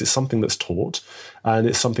racist. It's something that's taught, and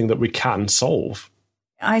it's something that we can solve.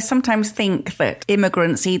 I sometimes think that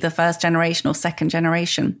immigrants, either first generation or second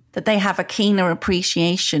generation, that they have a keener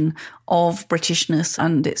appreciation of Britishness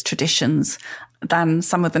and its traditions than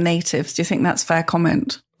some of the natives. Do you think that's a fair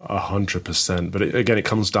comment? 100%. But it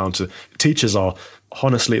comes down to teachers are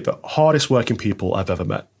honestly the hardest working people I've ever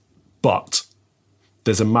met. But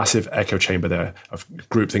there's a massive echo chamber there of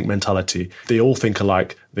groupthink mentality. They all think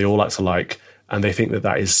alike, they all act alike, and they think that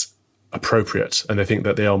that is appropriate, and they think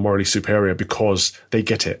that they are morally superior because they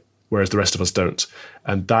get it, whereas the rest of us don't.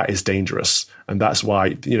 And that is dangerous. And that's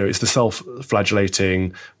why, it's the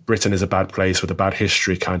self-flagellating, Britain is a bad place with a bad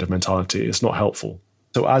history kind of mentality. It's not helpful.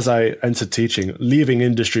 So as I entered teaching, leaving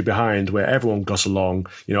industry behind where everyone got along,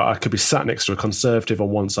 I could be sat next to a Conservative on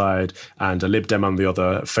one side and a Lib Dem on the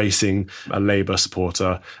other, facing a Labour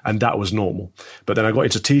supporter, and that was normal. But then I got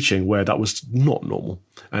into teaching where that was not normal,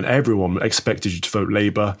 and everyone expected you to vote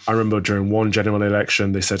Labour. I remember during one general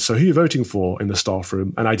election, they said, "So who are you voting for?" in the staff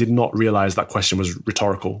room, and I did not realise that question was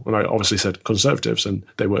rhetorical. And I obviously said Conservatives, and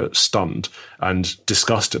they were stunned and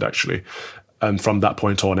disgusted, actually. And from that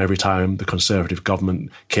point on, every time the Conservative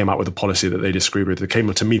government came out with a policy that they disagreed with, they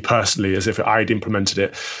came to me personally as if I'd implemented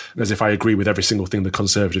it, as if I agree with every single thing the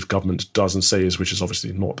Conservative government does and says, which is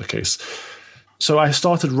obviously not the case. So I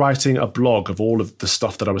started writing a blog of all of the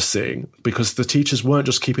stuff that I was seeing, because the teachers weren't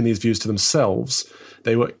just keeping these views to themselves.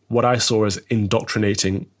 They were what I saw as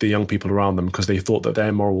indoctrinating the young people around them, because they thought that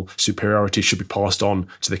their moral superiority should be passed on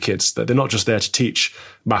to the kids, that they're not just there to teach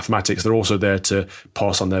mathematics, they're also there to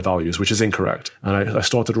pass on their values, which is incorrect. And I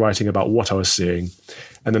started writing about what I was seeing.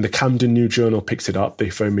 And then the Camden New Journal picked it up.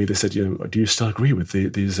 They phoned me. They said, do you still agree with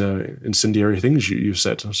these incendiary things you've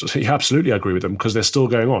said? I said, yeah, absolutely, I agree with them, because they're still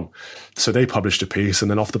going on. So they published a piece. And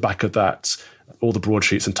then off the back of that, all the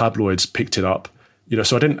broadsheets and tabloids picked it up.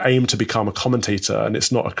 So I didn't aim to become a commentator, and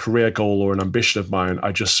it's not a career goal or an ambition of mine.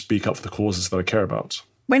 I just speak up for the causes that I care about.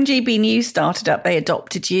 When GB News started up, they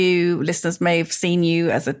adopted you. Listeners may have seen you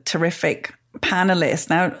as a terrific panelist.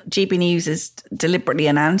 Now, GB News is deliberately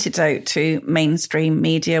an antidote to mainstream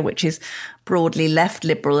media, which is broadly left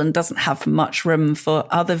liberal and doesn't have much room for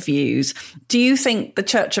other views. Do you think the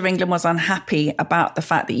Church of England was unhappy about the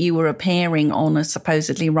fact that you were appearing on a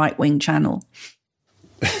supposedly right-wing channel?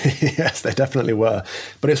 Yes, they definitely were.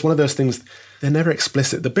 But it's one of those things, they're never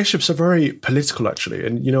explicit. The bishops are very political, actually.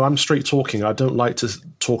 And, I'm straight talking. I don't like to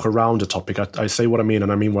talk around a topic. I say what I mean,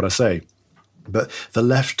 and I mean what I say. But the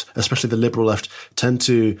left, especially the liberal left, tend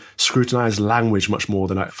to scrutinise language much more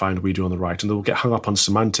than I find we do on the right. And they'll get hung up on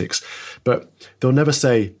semantics. But they'll never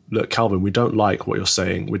say, look, Calvin, we don't like what you're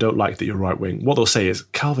saying. We don't like that you're right-wing. What they'll say is,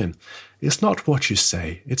 Calvin, it's not what you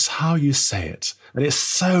say. It's how you say it. And it's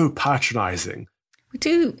so patronising. We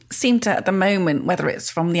do seem to, at the moment, whether it's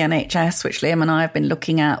from the NHS, which Liam and I have been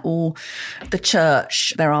looking at, or the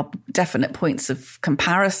church, there are definite points of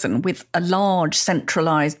comparison with a large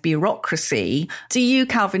centralised bureaucracy. Do you,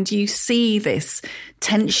 Calvin, do you see this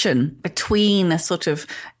tension between a sort of,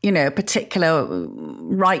 particular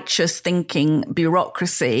righteous thinking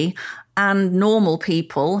bureaucracy and normal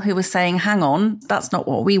people who are saying, hang on, that's not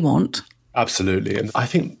what we want? Absolutely. And I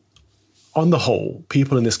think, on the whole,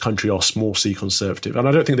 people in this country are small c conservative. And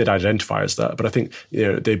I don't think they'd identify as that, but I think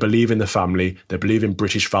they believe in the family, they believe in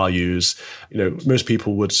British values. Most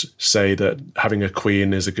people would say that having a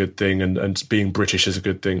queen is a good thing and being British is a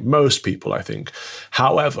good thing. Most people, I think.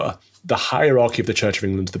 However, the hierarchy of the Church of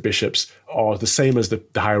England, the bishops, are the same as the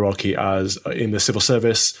hierarchy as in the civil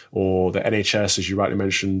service or the NHS, as you rightly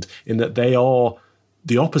mentioned, in that they are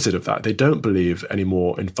the opposite of that. They don't believe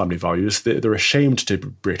anymore in family values. They're ashamed to be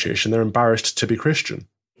British and they're embarrassed to be Christian.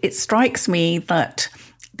 It strikes me that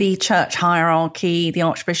the church hierarchy, the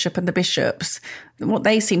archbishop and the bishops, what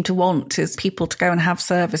they seem to want is people to go and have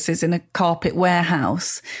services in a carpet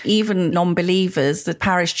warehouse. Even non-believers, the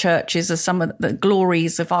parish churches are some of the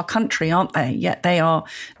glories of our country, aren't they? Yet they are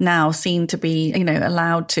now seen to be,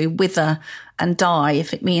 allowed to wither and die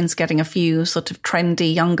if it means getting a few sort of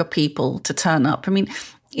trendy younger people to turn up. I mean,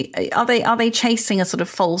 are they chasing a sort of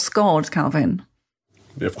false god, Calvin?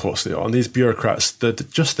 Of course they are. And these bureaucrats, they're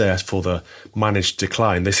just there for the managed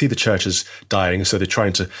decline. They see the church as dying, so they're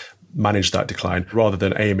trying to manage that decline rather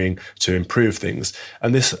than aiming to improve things.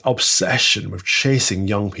 And this obsession with chasing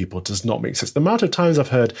young people does not make sense. The amount of times I've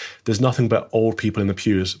heard there's nothing but old people in the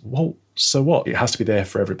pews. Well, so what? It has to be there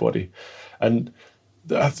for everybody. And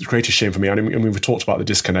that's the greatest shame for me. I mean, we've talked about the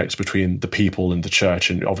disconnect between the people and the church.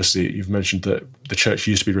 And obviously you've mentioned that the church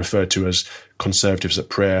used to be referred to as conservatives at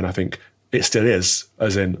prayer. And I think it still is,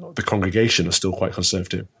 as in the congregation are still quite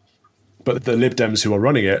conservative. But the Lib Dems who are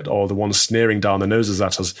running it are the ones sneering down their noses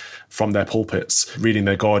at us from their pulpits, reading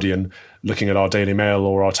their Guardian, looking at our Daily Mail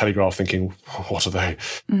or our Telegraph thinking, what are they?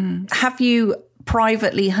 Have you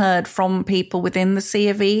privately heard from people within the C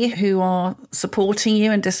of E who are supporting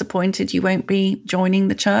you and disappointed you won't be joining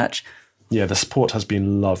the church? Yeah, the support has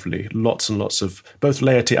been lovely. Lots and lots of both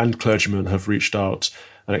laity and clergymen have reached out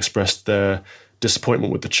and expressed their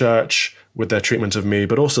disappointment with the church, with their treatment of me,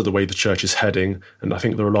 but also the way the church is heading. And I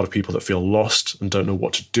think there are a lot of people that feel lost and don't know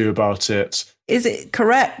what to do about it. Is it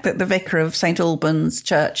correct that the vicar of St Albans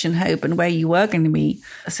Church in Holborn, where you were going to be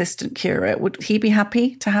assistant curate, would he be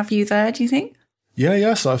happy to have you there, do you think?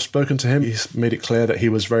 Yeah. So I've spoken to him. He's made it clear that he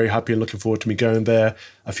was very happy and looking forward to me going there.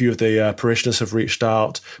 A few of the parishioners have reached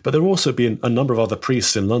out, but there have also been a number of other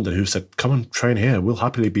priests in London who said, come and train here. We'll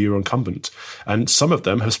happily be your incumbent. And some of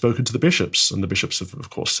them have spoken to the bishops, and the bishops have, of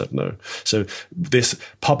course, said no. So this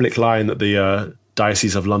public line that the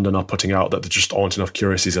Diocese of London are putting out that there just aren't enough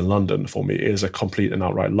curacies in London for me is a complete and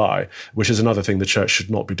outright lie, which is another thing the church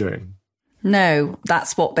should not be doing. No,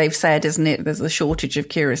 that's what they've said, isn't it? There's a shortage of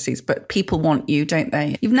curacies, but people want you, don't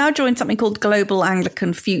they? You've now joined something called Global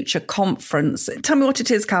Anglican Future Conference. Tell me what it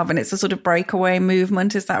is, Calvin. It's a sort of breakaway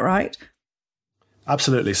movement, is that right?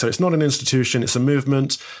 Absolutely. So it's not an institution, it's a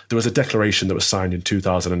movement. There was a declaration that was signed in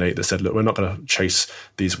 2008 that said, look, we're not going to chase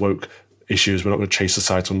these woke issues. We're not going to chase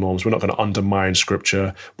societal norms. We're not going to undermine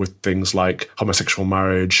scripture with things like homosexual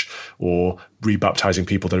marriage or rebaptizing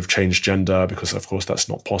people that have changed gender, because of course that's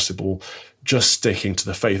not possible. Just sticking to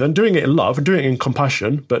the faith and doing it in love and doing it in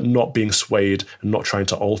compassion, but not being swayed and not trying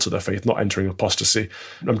to alter their faith, not entering apostasy.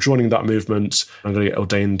 I'm joining that movement. I'm going to get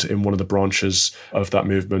ordained in one of the branches of that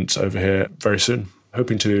movement over here very soon,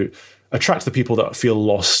 hoping to attract the people that feel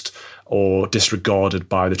lost or disregarded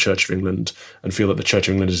by the Church of England and feel that the Church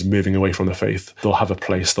of England is moving away from the faith. They'll have a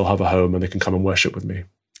place, they'll have a home, and they can come and worship with me.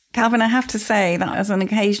 Calvin, I have to say that as an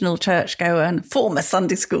occasional churchgoer and former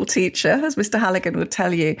Sunday school teacher, as Mr. Halligan would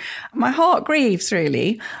tell you, my heart grieves,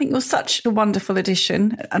 really. I think you're such a wonderful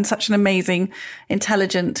addition and such an amazing,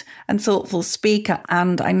 intelligent and thoughtful speaker.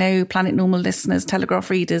 And I know Planet Normal listeners, Telegraph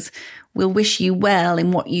readers, will wish you well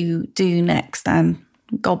in what you do next. And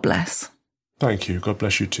God bless. Thank you. God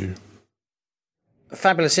bless you too. A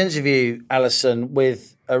fabulous interview, Alison,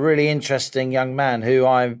 with a really interesting young man who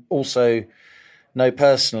I also know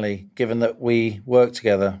personally, given that we work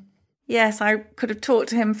together. Yes, I could have talked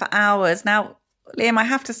to him for hours. Now, Liam, I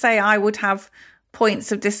have to say I would have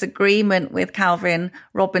points of disagreement with Calvin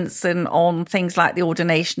Robinson on things like the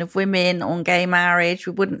ordination of women, on gay marriage.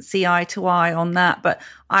 We wouldn't see eye to eye on that, but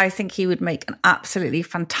I think he would make an absolutely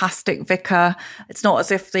fantastic vicar. It's not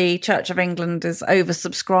as if the Church of England is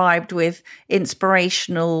oversubscribed with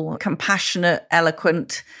inspirational, compassionate,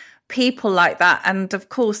 eloquent people like that. And of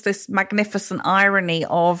course, this magnificent irony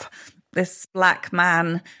of this black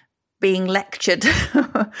man being lectured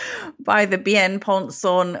by the bien-pensants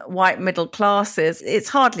on white middle classes. It's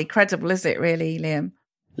hardly credible, is it really, Liam?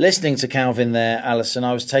 Listening to Calvin there, Alison,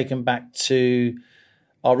 I was taken back to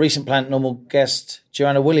our recent Planet Normal guest,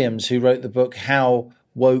 Joanna Williams, who wrote the book How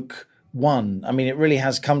Woke Won. I mean, it really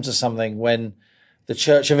has come to something when the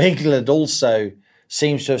Church of England also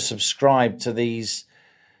seems to have subscribed to these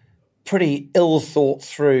pretty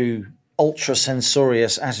ill-thought-through,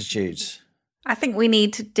 ultra-censorious attitudes. I think we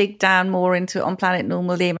need to dig down more into it on Planet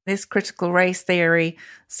Normal, Liam. This critical race theory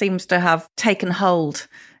seems to have taken hold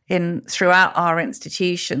throughout our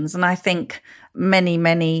institutions. And I think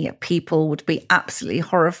many people would be absolutely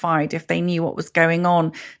horrified if they knew what was going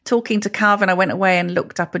on. Talking to Calvin, I went away and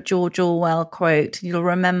looked up a George Orwell quote. You'll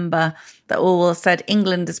remember that Orwell said,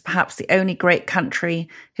 England is perhaps the only great country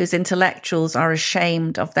whose intellectuals are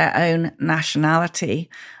ashamed of their own nationality.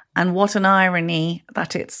 And what an irony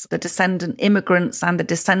that it's the descendant immigrants and the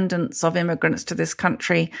descendants of immigrants to this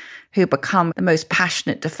country who become the most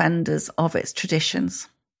passionate defenders of its traditions.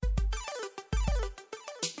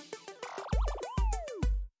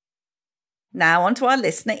 Now on to our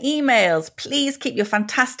listener emails. Please keep your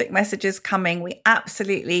fantastic messages coming. We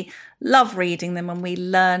absolutely love reading them and we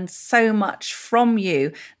learn so much from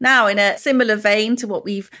you. Now, in a similar vein to what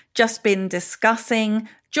we've just been discussing,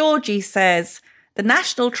 Georgie says, the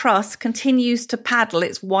National Trust continues to paddle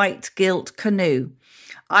its white gilt canoe.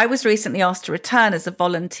 I was recently asked to return as a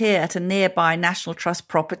volunteer at a nearby National Trust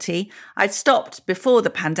property. I'd stopped before the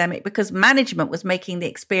pandemic because management was making the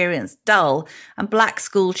experience dull and black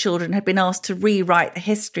school children had been asked to rewrite the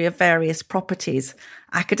history of various properties.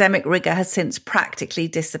 Academic rigour has since practically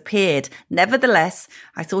disappeared. Nevertheless,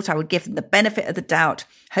 I thought I would give them the benefit of the doubt,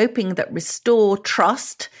 hoping that Restore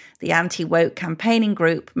Trust, the anti-woke campaigning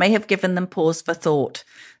group, may have given them pause for thought.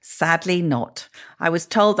 Sadly not. I was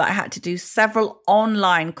told that I had to do several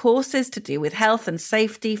online courses to do with health and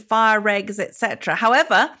safety, fire regs, etc.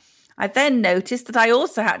 However, I then noticed that I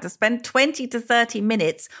also had to spend 20 to 30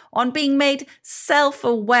 minutes on being made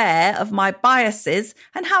self-aware of my biases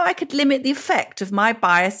and how I could limit the effect of my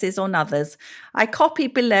biases on others. I copy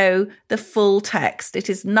below the full text. It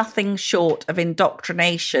is nothing short of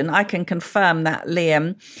indoctrination. I can confirm that,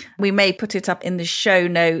 Liam. We may put it up in the show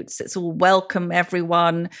notes. It's all welcome,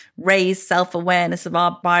 everyone. Raise self-awareness of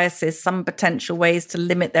our biases, some potential ways to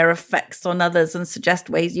limit their effects on others and suggest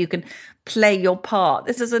ways you can play your part.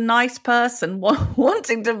 This is a nice nice person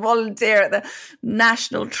wanting to volunteer at the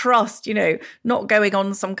National Trust, not going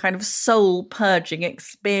on some kind of soul purging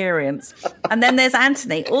experience. And then there's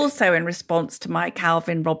Anthony, also in response to my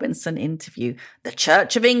Calvin Robinson interview. The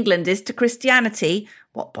Church of England is to Christianity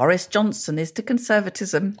what Boris Johnson is to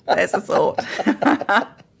conservatism. There's a thought.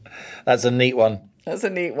 That's a neat one. That's a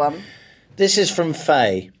neat one. This is from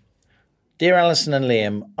Faye. Dear Alison and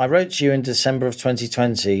Liam, I wrote to you in December of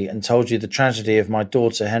 2020 and told you the tragedy of my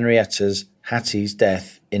daughter Hattie's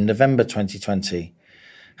death in November 2020.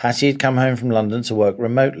 Hattie had come home from London to work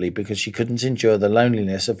remotely because she couldn't endure the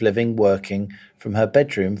loneliness of working from her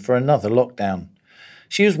bedroom for another lockdown.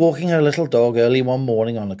 She was walking her little dog early one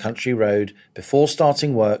morning on a country road before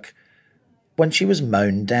starting work when she was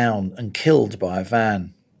mown down and killed by a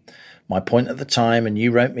van. My point at the time, and you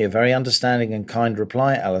wrote me a very understanding and kind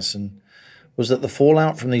reply, Alison, was that the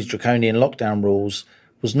fallout from these draconian lockdown rules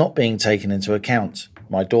was not being taken into account.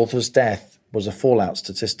 My daughter's death was a fallout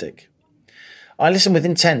statistic. I listen with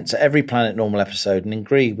intent to every Planet Normal episode and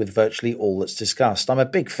agree with virtually all that's discussed. I'm a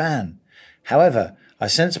big fan. However, I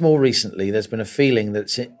sense more recently there's been a feeling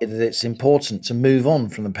that it's important to move on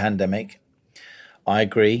from the pandemic. I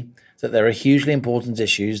agree that there are hugely important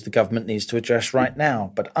issues the government needs to address right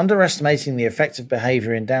now, but underestimating the effective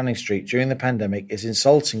behaviour in Downing Street during the pandemic is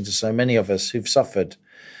insulting to so many of us who've suffered.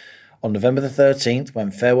 On November the 13th, when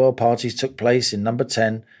farewell parties took place in number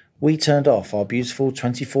 10, we turned off our beautiful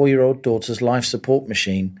 24-year-old daughter's life support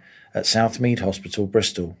machine at Southmead Hospital,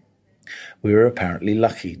 Bristol. We were apparently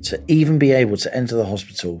lucky to even be able to enter the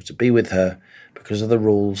hospital to be with her because of the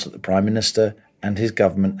rules that the Prime Minister and his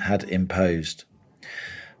government had imposed.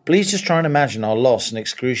 Please just try and imagine our loss and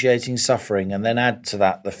excruciating suffering, and then add to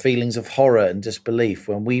that the feelings of horror and disbelief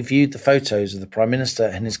when we viewed the photos of the Prime Minister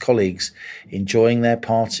and his colleagues enjoying their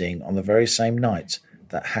partying on the very same night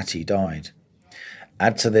that Hattie died.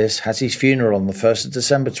 Add to this Hattie's funeral on the 1st of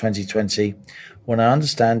December 2020, when I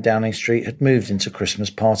understand Downing Street had moved into Christmas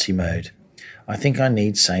party mode. I think I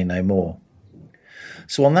need say no more.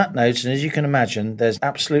 So on that note, and as you can imagine, there's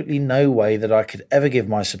absolutely no way that I could ever give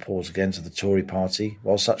my support again to the Tory party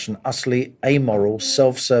while such an utterly amoral,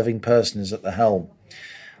 self-serving person is at the helm.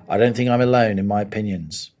 I don't think I'm alone in my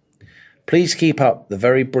opinions. Please keep up the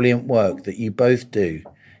very brilliant work that you both do.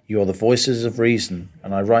 You are the voices of reason,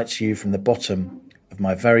 and I write to you from the bottom of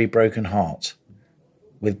my very broken heart.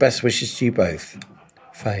 With best wishes to you both.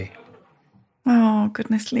 Faye. Oh,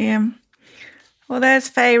 goodness, Liam. Well, there's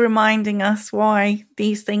Faye reminding us why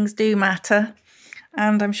these things do matter.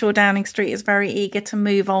 And I'm sure Downing Street is very eager to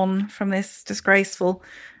move on from this disgraceful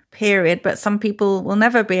period. But some people will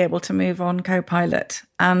never be able to move on, Co-Pilot.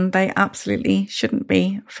 And they absolutely shouldn't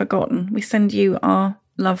be forgotten. We send you our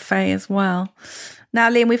love, Faye, as well. Now,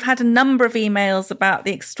 Liam, we've had a number of emails about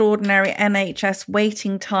the extraordinary NHS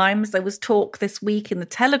waiting times. There was talk this week in The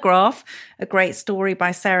Telegraph, a great story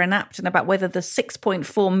by Sarah Napton about whether the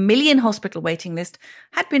 6.4 million hospital waiting list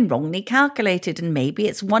had been wrongly calculated, and maybe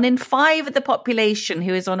it's 1 in 5 of the population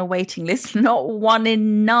who is on a waiting list, not 1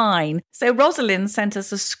 in 9. So Rosalind sent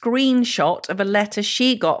us a screenshot of a letter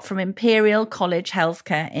she got from Imperial College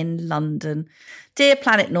Healthcare in London. Dear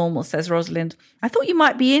Planet Normal, says Rosalind, I thought you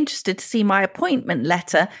might be interested to see my appointment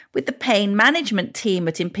letter with the pain management team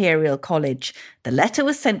at Imperial College. The letter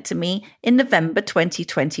was sent to me in November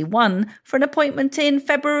 2021 for an appointment in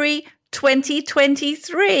February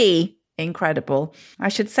 2023. Incredible. I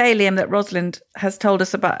should say, Liam, that Rosalind has told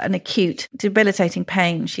us about an acute, debilitating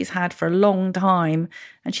pain she's had for a long time,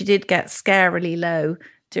 and she did get scarily low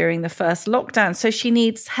during the first lockdown, so she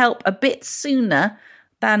needs help a bit sooner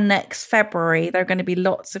than next February. There are going to be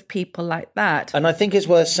lots of people like that. And I think it's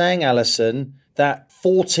worth saying, Alison, that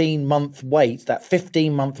 14-month wait, that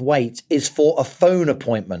 15-month wait is for a phone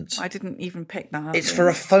appointment. I didn't even pick that up. It's for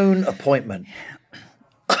a phone appointment.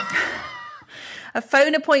 A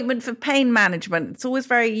phone appointment for pain management. It's always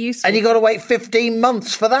very useful. And you got to wait 15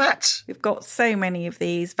 months for that. We've got so many of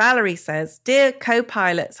these. Valerie says, Dear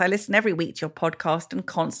co-pilots, I listen every week to your podcast and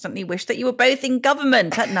constantly wish that you were both in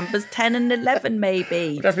government at numbers 10 and 11,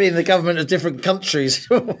 maybe. We'd have to be in the government of different countries.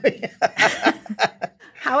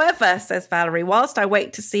 However, says Valerie, whilst I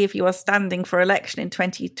wait to see if you are standing for election in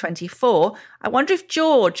 2024, I wonder if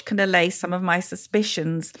George can allay some of my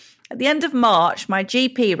suspicions. At the end of March, my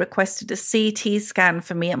GP requested a CT scan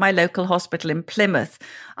for me at my local hospital in Plymouth.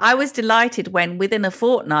 I was delighted when, within a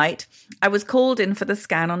fortnight, I was called in for the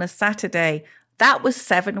scan on a Saturday. That was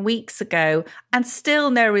 7 weeks ago, and still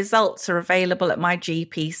no results are available at my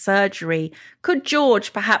GP surgery. Could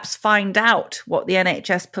George perhaps find out what the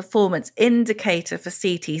NHS performance indicator for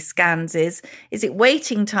CT scans is? Is it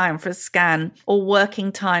waiting time for a scan or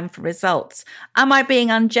working time for results? Am I being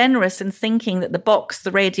ungenerous in thinking that the box the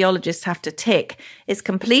radiologists have to tick is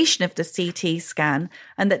completion of the CT scan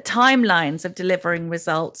and that timelines of delivering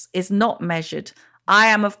results is not measured? I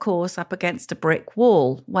am, of course, up against a brick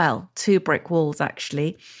wall. Well, 2 brick walls,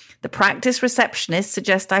 actually. The practice receptionists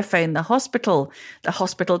suggest I phone the hospital. The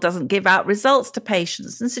hospital doesn't give out results to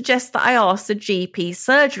patients and suggests that I ask the GP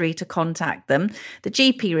surgery to contact them. The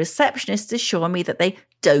GP receptionists assure me that they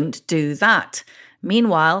don't do that.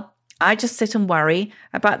 Meanwhile, I just sit and worry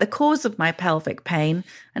about the cause of my pelvic pain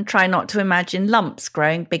and try not to imagine lumps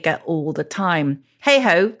growing bigger all the time.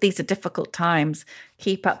 Hey-ho, these are difficult times.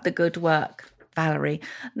 Keep up the good work. Valerie.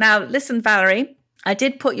 Now, listen, Valerie, I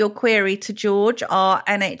did put your query to George, our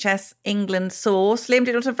NHS England source. Liam, did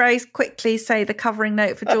you want to very quickly say the covering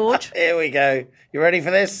note for George? Here we go. You ready for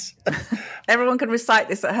this? Everyone can recite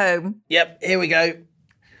this at home. Yep, here we go.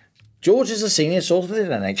 George is a senior source within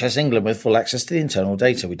NHS England with full access to the internal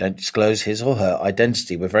data. We don't disclose his or her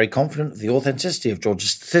identity. We're very confident of the authenticity of George's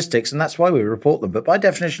statistics, and that's why we report them. But by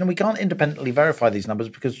definition, we can't independently verify these numbers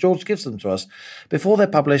because George gives them to us before they're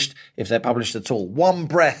published, if they're published at all. One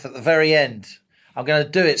breath at the very end. I'm going to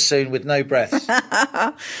do it soon with no breaths.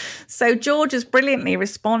 So George has brilliantly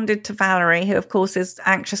responded to Valerie, who, of course, is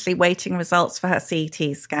anxiously waiting results for her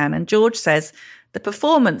CT scan. And George says the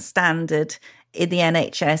performance standard in the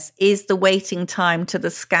NHS is the waiting time to the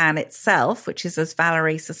scan itself, which is as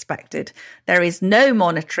Valerie suspected. There is no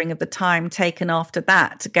monitoring of the time taken after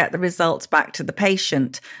that to get the results back to the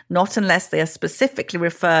patient, not unless they are specifically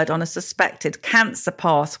referred on a suspected cancer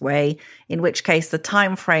pathway, in which case the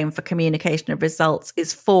time frame for communication of results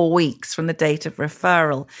is 4 weeks from the date of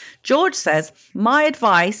referral. George says, my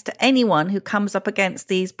advice to anyone who comes up against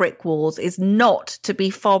these brick walls is not to be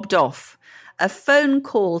fobbed off. A phone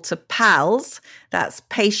call to PALS, that's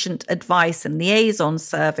Patient Advice and Liaison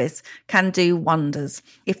Service, can do wonders.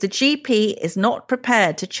 If the GP is not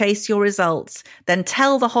prepared to chase your results, then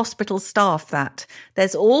tell the hospital staff that.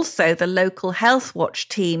 There's also the local health watch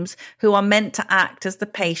teams who are meant to act as the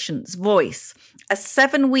patient's voice. A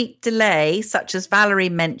 7-week delay, such as Valerie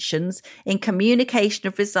mentions, in communication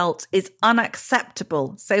of results is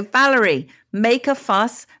unacceptable. So Valerie, make a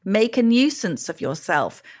fuss, make a nuisance of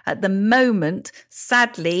yourself. At the moment,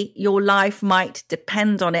 sadly, your life might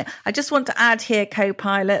depend on it. I just want to add here,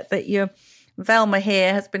 co-pilot, that your Velma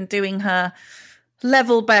here has been doing her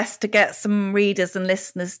level best to get some readers and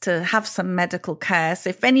listeners to have some medical care.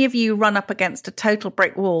 So if any of you run up against a total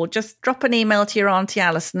brick wall, just drop an email to your Auntie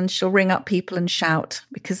Alison and she'll ring up people and shout,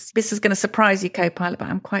 because this is going to surprise you, co-pilot, but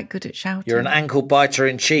I'm quite good at shouting. You're an ankle biter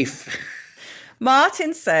in chief.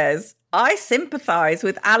 Martin says, I sympathise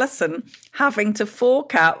with Alison having to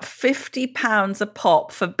fork out £50 a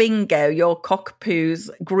pop for Bingo, your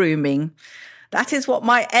cockapoo's grooming. That is what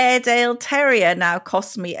my Airedale Terrier now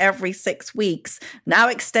costs me every 6 weeks, now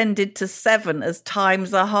extended to 7 as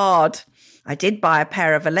times are hard. I did buy a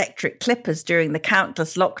pair of electric clippers during the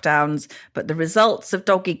countless lockdowns, but the results of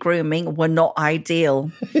doggy grooming were not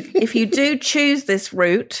ideal. If you do choose this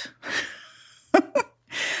route...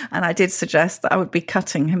 And I did suggest that I would be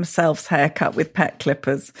cutting himself's haircut with pet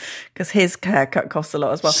clippers, because his haircut costs a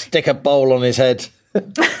lot as well. Stick a bowl on his head.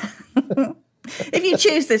 If you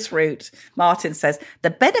choose this route, Martin says,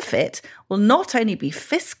 the benefit will not only be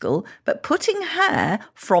fiscal, but putting hair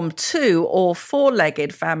from 2 or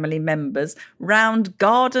 4-legged family members round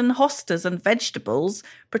garden hostas and vegetables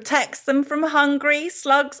protects them from hungry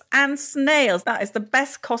slugs and snails. That is the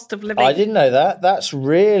best cost of living. I didn't know that. That's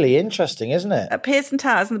really interesting, isn't it? At Pearson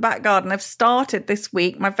Towers in the back garden, I've started this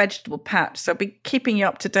week my vegetable patch, so I'll be keeping you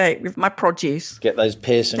up to date with my produce. Get those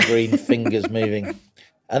Pearson green fingers moving.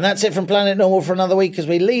 And that's it from Planet Normal for another week as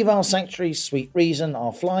we leave our sanctuary, Sweet Reason,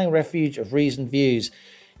 our flying refuge of reasoned views.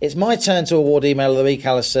 It's my turn to award Email of the Week,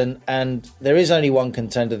 Alison, and there is only one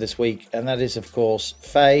contender this week, and that is, of course,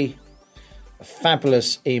 Faye. A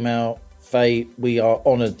fabulous email. Faye, we are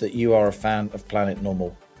honoured that you are a fan of Planet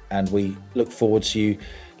Normal, and we look forward to you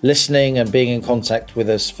listening and being in contact with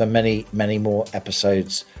us for many, many more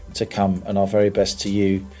episodes to come, and our very best to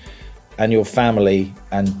you and your family,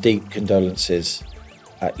 and deep condolences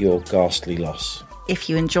at your ghastly loss. If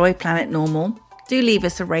you enjoy Planet Normal, do leave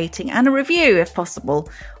us a rating and a review if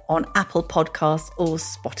possible on Apple Podcasts or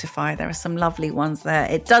Spotify. There are some lovely ones there.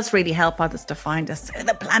 It does really help others to find us so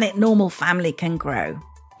the Planet Normal family can grow.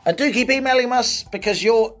 And do keep emailing us, because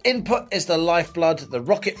your input is the lifeblood, the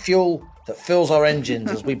rocket fuel that fills our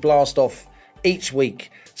engines as we blast off each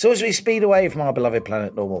week. So as we speed away from our beloved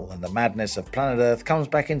planet Normal and the madness of planet Earth comes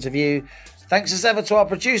back into view, thanks as ever to our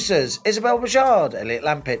producers, Isabel Bouchard, Elliot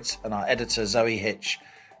Lampitt, and our editor, Zoe Hitch.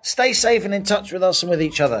 Stay safe and in touch with us and with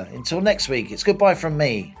each other. Until next week, it's goodbye from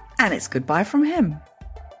me. And it's goodbye from him.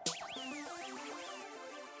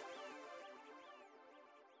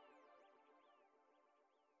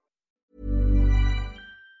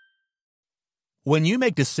 When you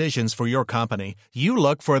make decisions for your company, you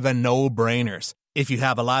look for the no-brainers. If you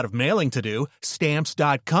have a lot of mailing to do,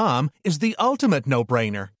 Stamps.com is the ultimate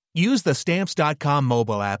no-brainer. Use the Stamps.com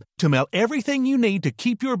mobile app to mail everything you need to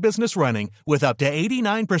keep your business running with up to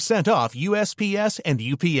 89% off USPS and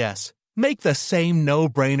UPS. Make the same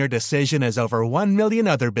no-brainer decision as over 1 million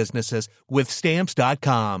other businesses with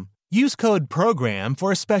Stamps.com. Use code PROGRAM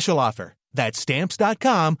for a special offer. That's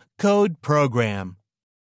Stamps.com, code PROGRAM.